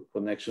have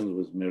connections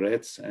with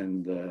Meretz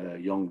and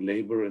Young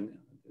Labor and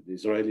the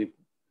Israeli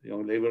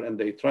Young Labor, and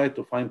they try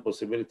to find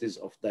possibilities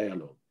of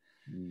dialogue.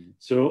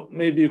 So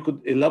maybe you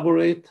could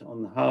elaborate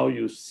on how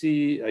you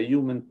see a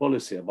human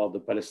policy about the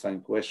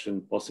Palestine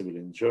question possible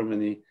in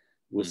Germany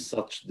with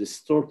such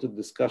distorted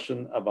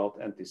discussion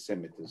about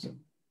anti-Semitism.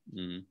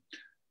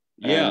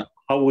 Yeah.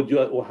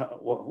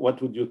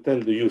 What would you tell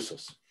the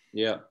users?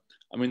 Yeah,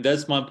 I mean,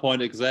 that's my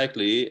point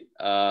exactly.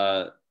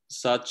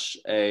 Such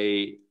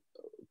a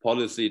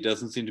policy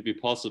doesn't seem to be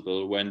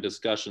possible when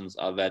discussions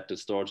are that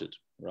distorted,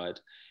 right?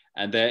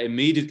 And they're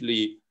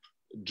immediately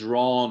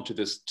drawn to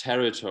this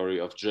territory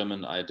of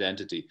German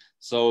identity.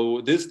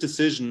 So this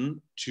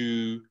decision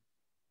to,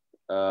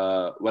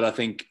 I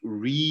think,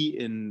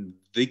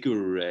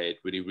 reinvigorate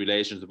really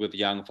relations with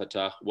Young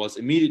Fatah was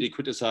immediately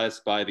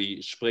criticized by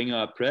the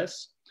Springer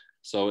press.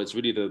 So it's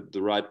really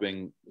the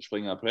right-wing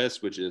Springer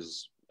press, which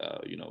is,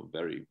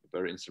 very,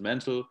 very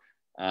instrumental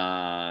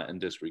in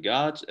this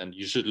regard. And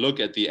you should look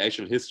at the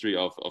actual history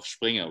of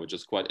Springer, which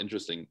is quite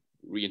interesting.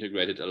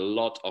 Reintegrated a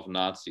lot of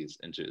Nazis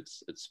into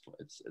its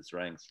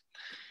ranks.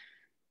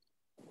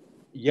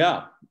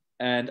 Yeah,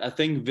 and I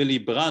think Willy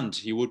Brandt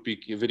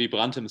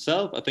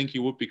himself, I think he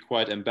would be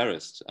quite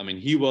embarrassed. I mean,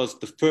 he was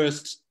the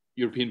first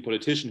European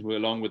politician who,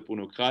 along with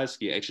Bruno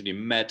Kreisky, actually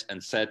met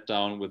and sat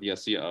down with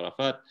Yasser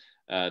Arafat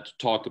to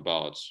talk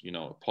about,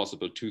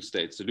 possible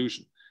two-state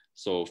solution.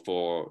 So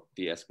for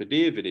the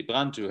SPD, Willy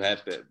Brandt, who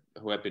have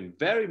been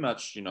very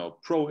much,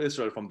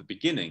 pro-Israel from the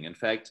beginning. In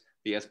fact,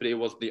 the SPD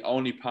was the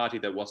only party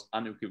that was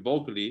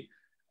unequivocally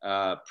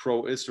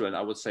pro-Israel, and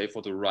I would say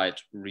for the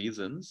right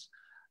reasons.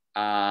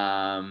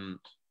 I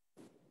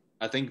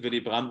think Willy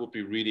Brandt would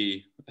be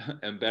really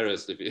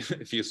embarrassed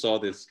if you saw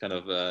this kind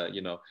of,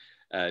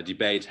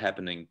 debate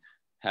happening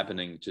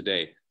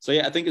today. So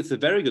yeah, I think it's a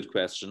very good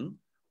question.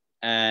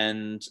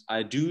 And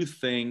I do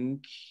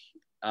think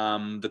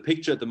the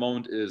picture at the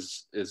moment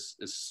is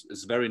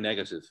very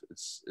negative.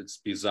 It's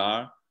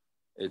bizarre,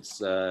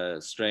 it's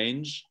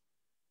strange,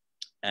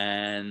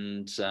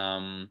 and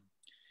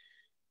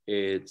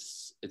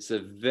it's a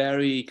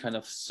very kind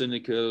of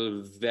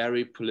cynical,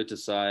 very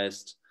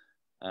politicized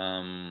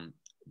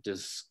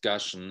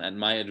discussion. And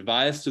my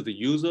advice to the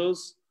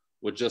users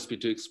would just be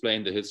to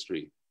explain the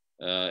history,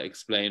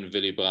 explain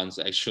Willy Brandt's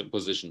actual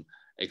position,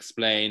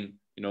 explain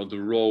the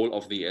role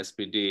of the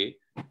SPD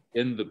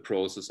in the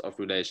process of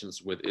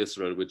relations with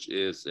Israel, which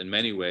is in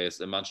many ways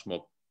a much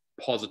more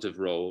positive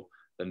role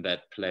than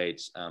that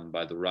played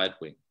by the right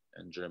wing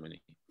in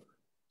Germany.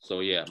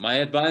 So yeah, my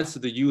advice to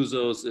the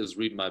users is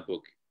read my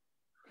book.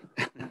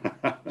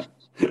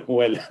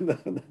 Well,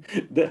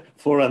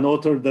 for an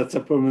author, that's a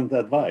permanent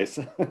advice.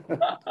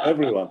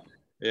 Everyone.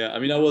 Yeah, I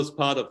mean, I was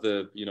part of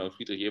the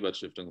Friedrich Ebert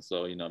Stiftung,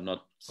 so I'm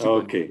not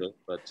super into,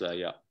 but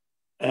yeah.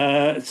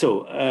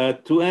 So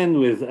to end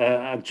with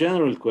a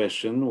general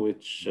question,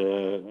 which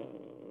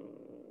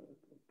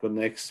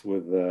connects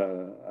with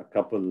a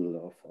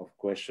couple of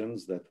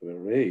questions that were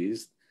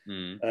raised,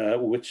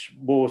 which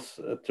both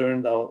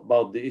turned out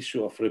about the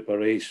issue of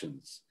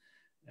reparations.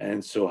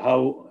 And so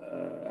how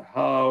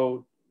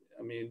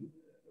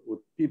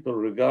would people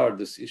regard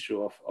this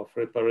issue of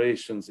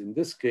reparations in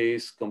this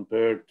case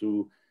compared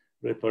to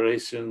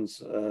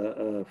reparations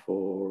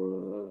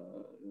for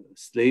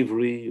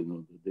slavery,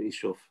 the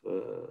issue of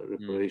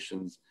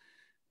reparations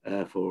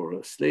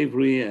for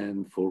slavery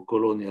and for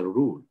colonial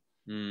rule?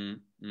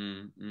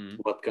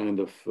 What kind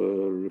of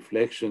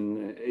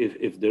reflection,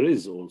 if there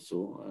is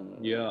also,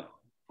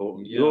 for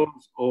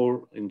yours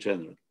or in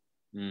general?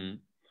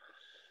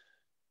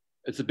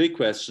 It's a big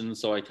question,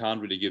 so I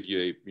can't really give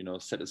you a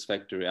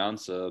satisfactory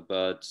answer.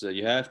 But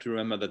you have to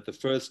remember that the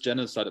first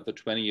genocide of the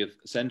 20th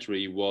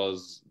century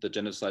was the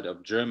genocide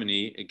of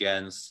Germany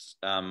against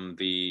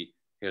the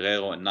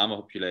Herero and Nama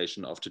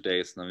population of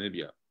today's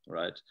Namibia,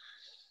 right?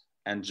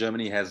 And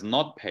Germany has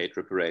not paid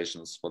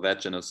reparations for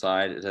that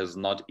genocide. It has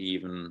not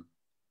even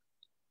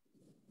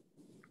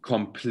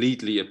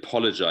completely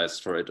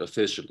apologized for it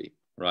officially,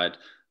 right?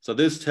 So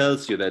this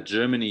tells you that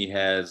Germany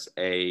has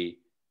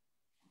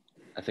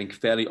I think,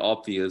 fairly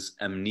obvious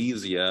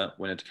amnesia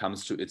when it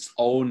comes to its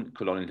own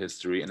colonial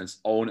history and its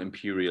own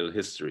imperial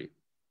history,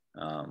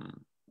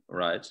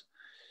 right?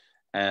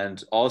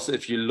 And also,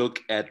 if you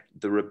look at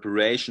the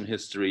reparation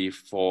history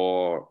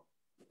for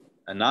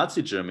a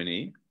Nazi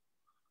Germany,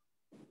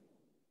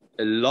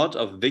 a lot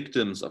of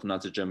victims of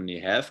Nazi Germany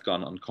have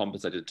gone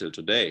uncompensated till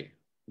today,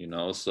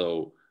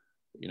 So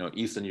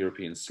Eastern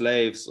European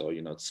slaves or,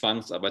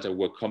 Zwangsarbeiter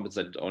were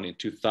compensated only in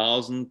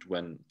 2000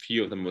 when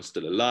few of them were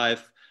still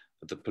alive,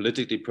 the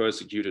politically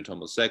persecuted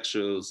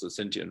homosexuals, the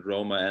Sinti and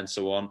Roma and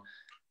so on.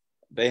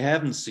 They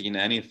haven't seen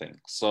anything.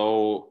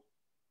 So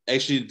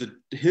actually the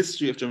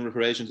history of German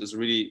reparations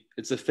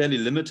it's a fairly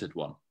limited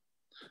one,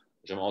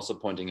 which I'm also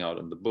pointing out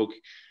in the book.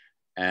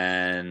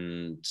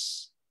 And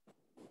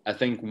I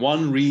think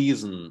one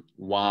reason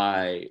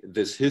why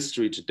this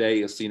history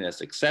today is seen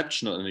as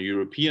exceptional in a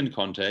European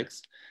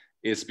context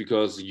is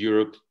because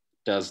Europe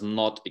does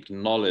not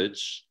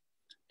acknowledge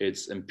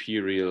its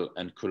imperial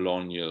and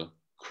colonial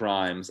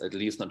crimes, at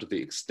least not to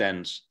the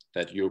extent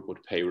that Europe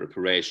would pay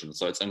reparations.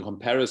 So it's in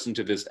comparison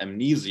to this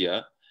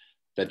amnesia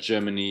that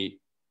Germany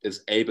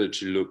is able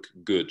to look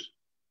good.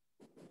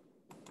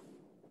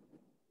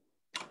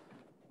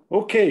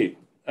 Okay,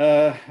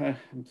 I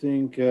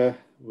think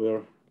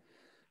we're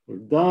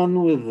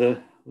done with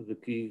the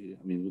key,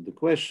 with the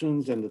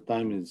questions, and the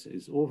time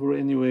is over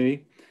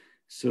anyway.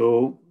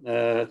 So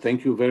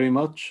thank you very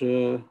much,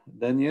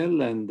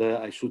 Daniel. And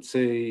I should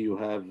say you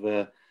have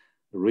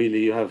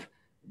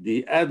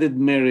the added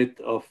merit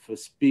of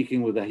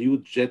speaking with a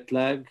huge jet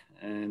lag.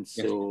 And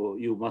so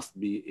you must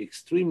be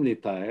extremely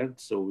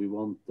tired. So we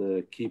won't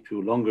keep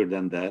you longer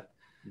than that.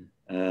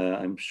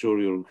 I'm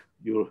sure you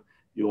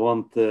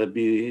won't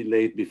be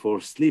late before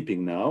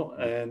sleeping now.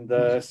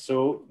 And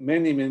so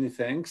many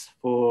thanks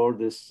for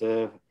this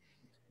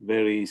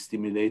very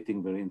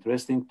stimulating, very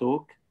interesting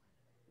talk.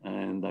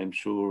 And I'm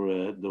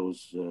sure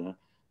those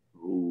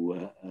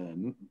who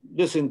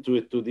listened to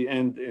it to the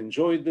end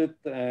enjoyed it.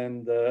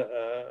 And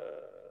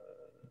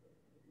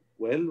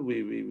well,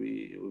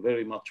 we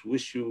very much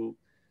wish you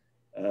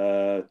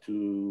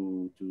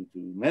to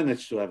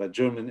manage to have a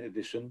German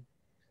edition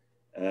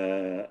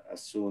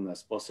as soon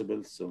as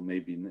possible. So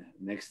maybe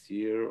next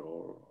year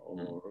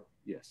or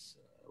yes,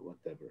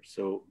 whatever.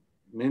 So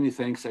many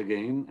thanks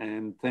again,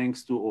 and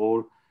thanks to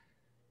all.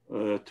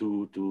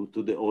 To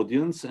the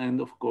audience, and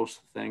of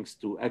course thanks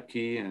to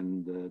Aki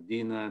and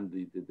Dina and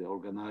the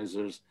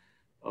organizers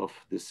of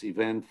this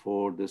event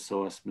for the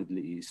SOAS Middle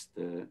East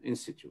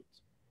Institute.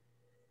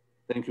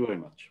 Thank you very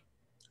much.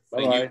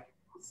 Bye-bye.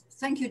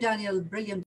 Thank you, Daniel. Brilliant.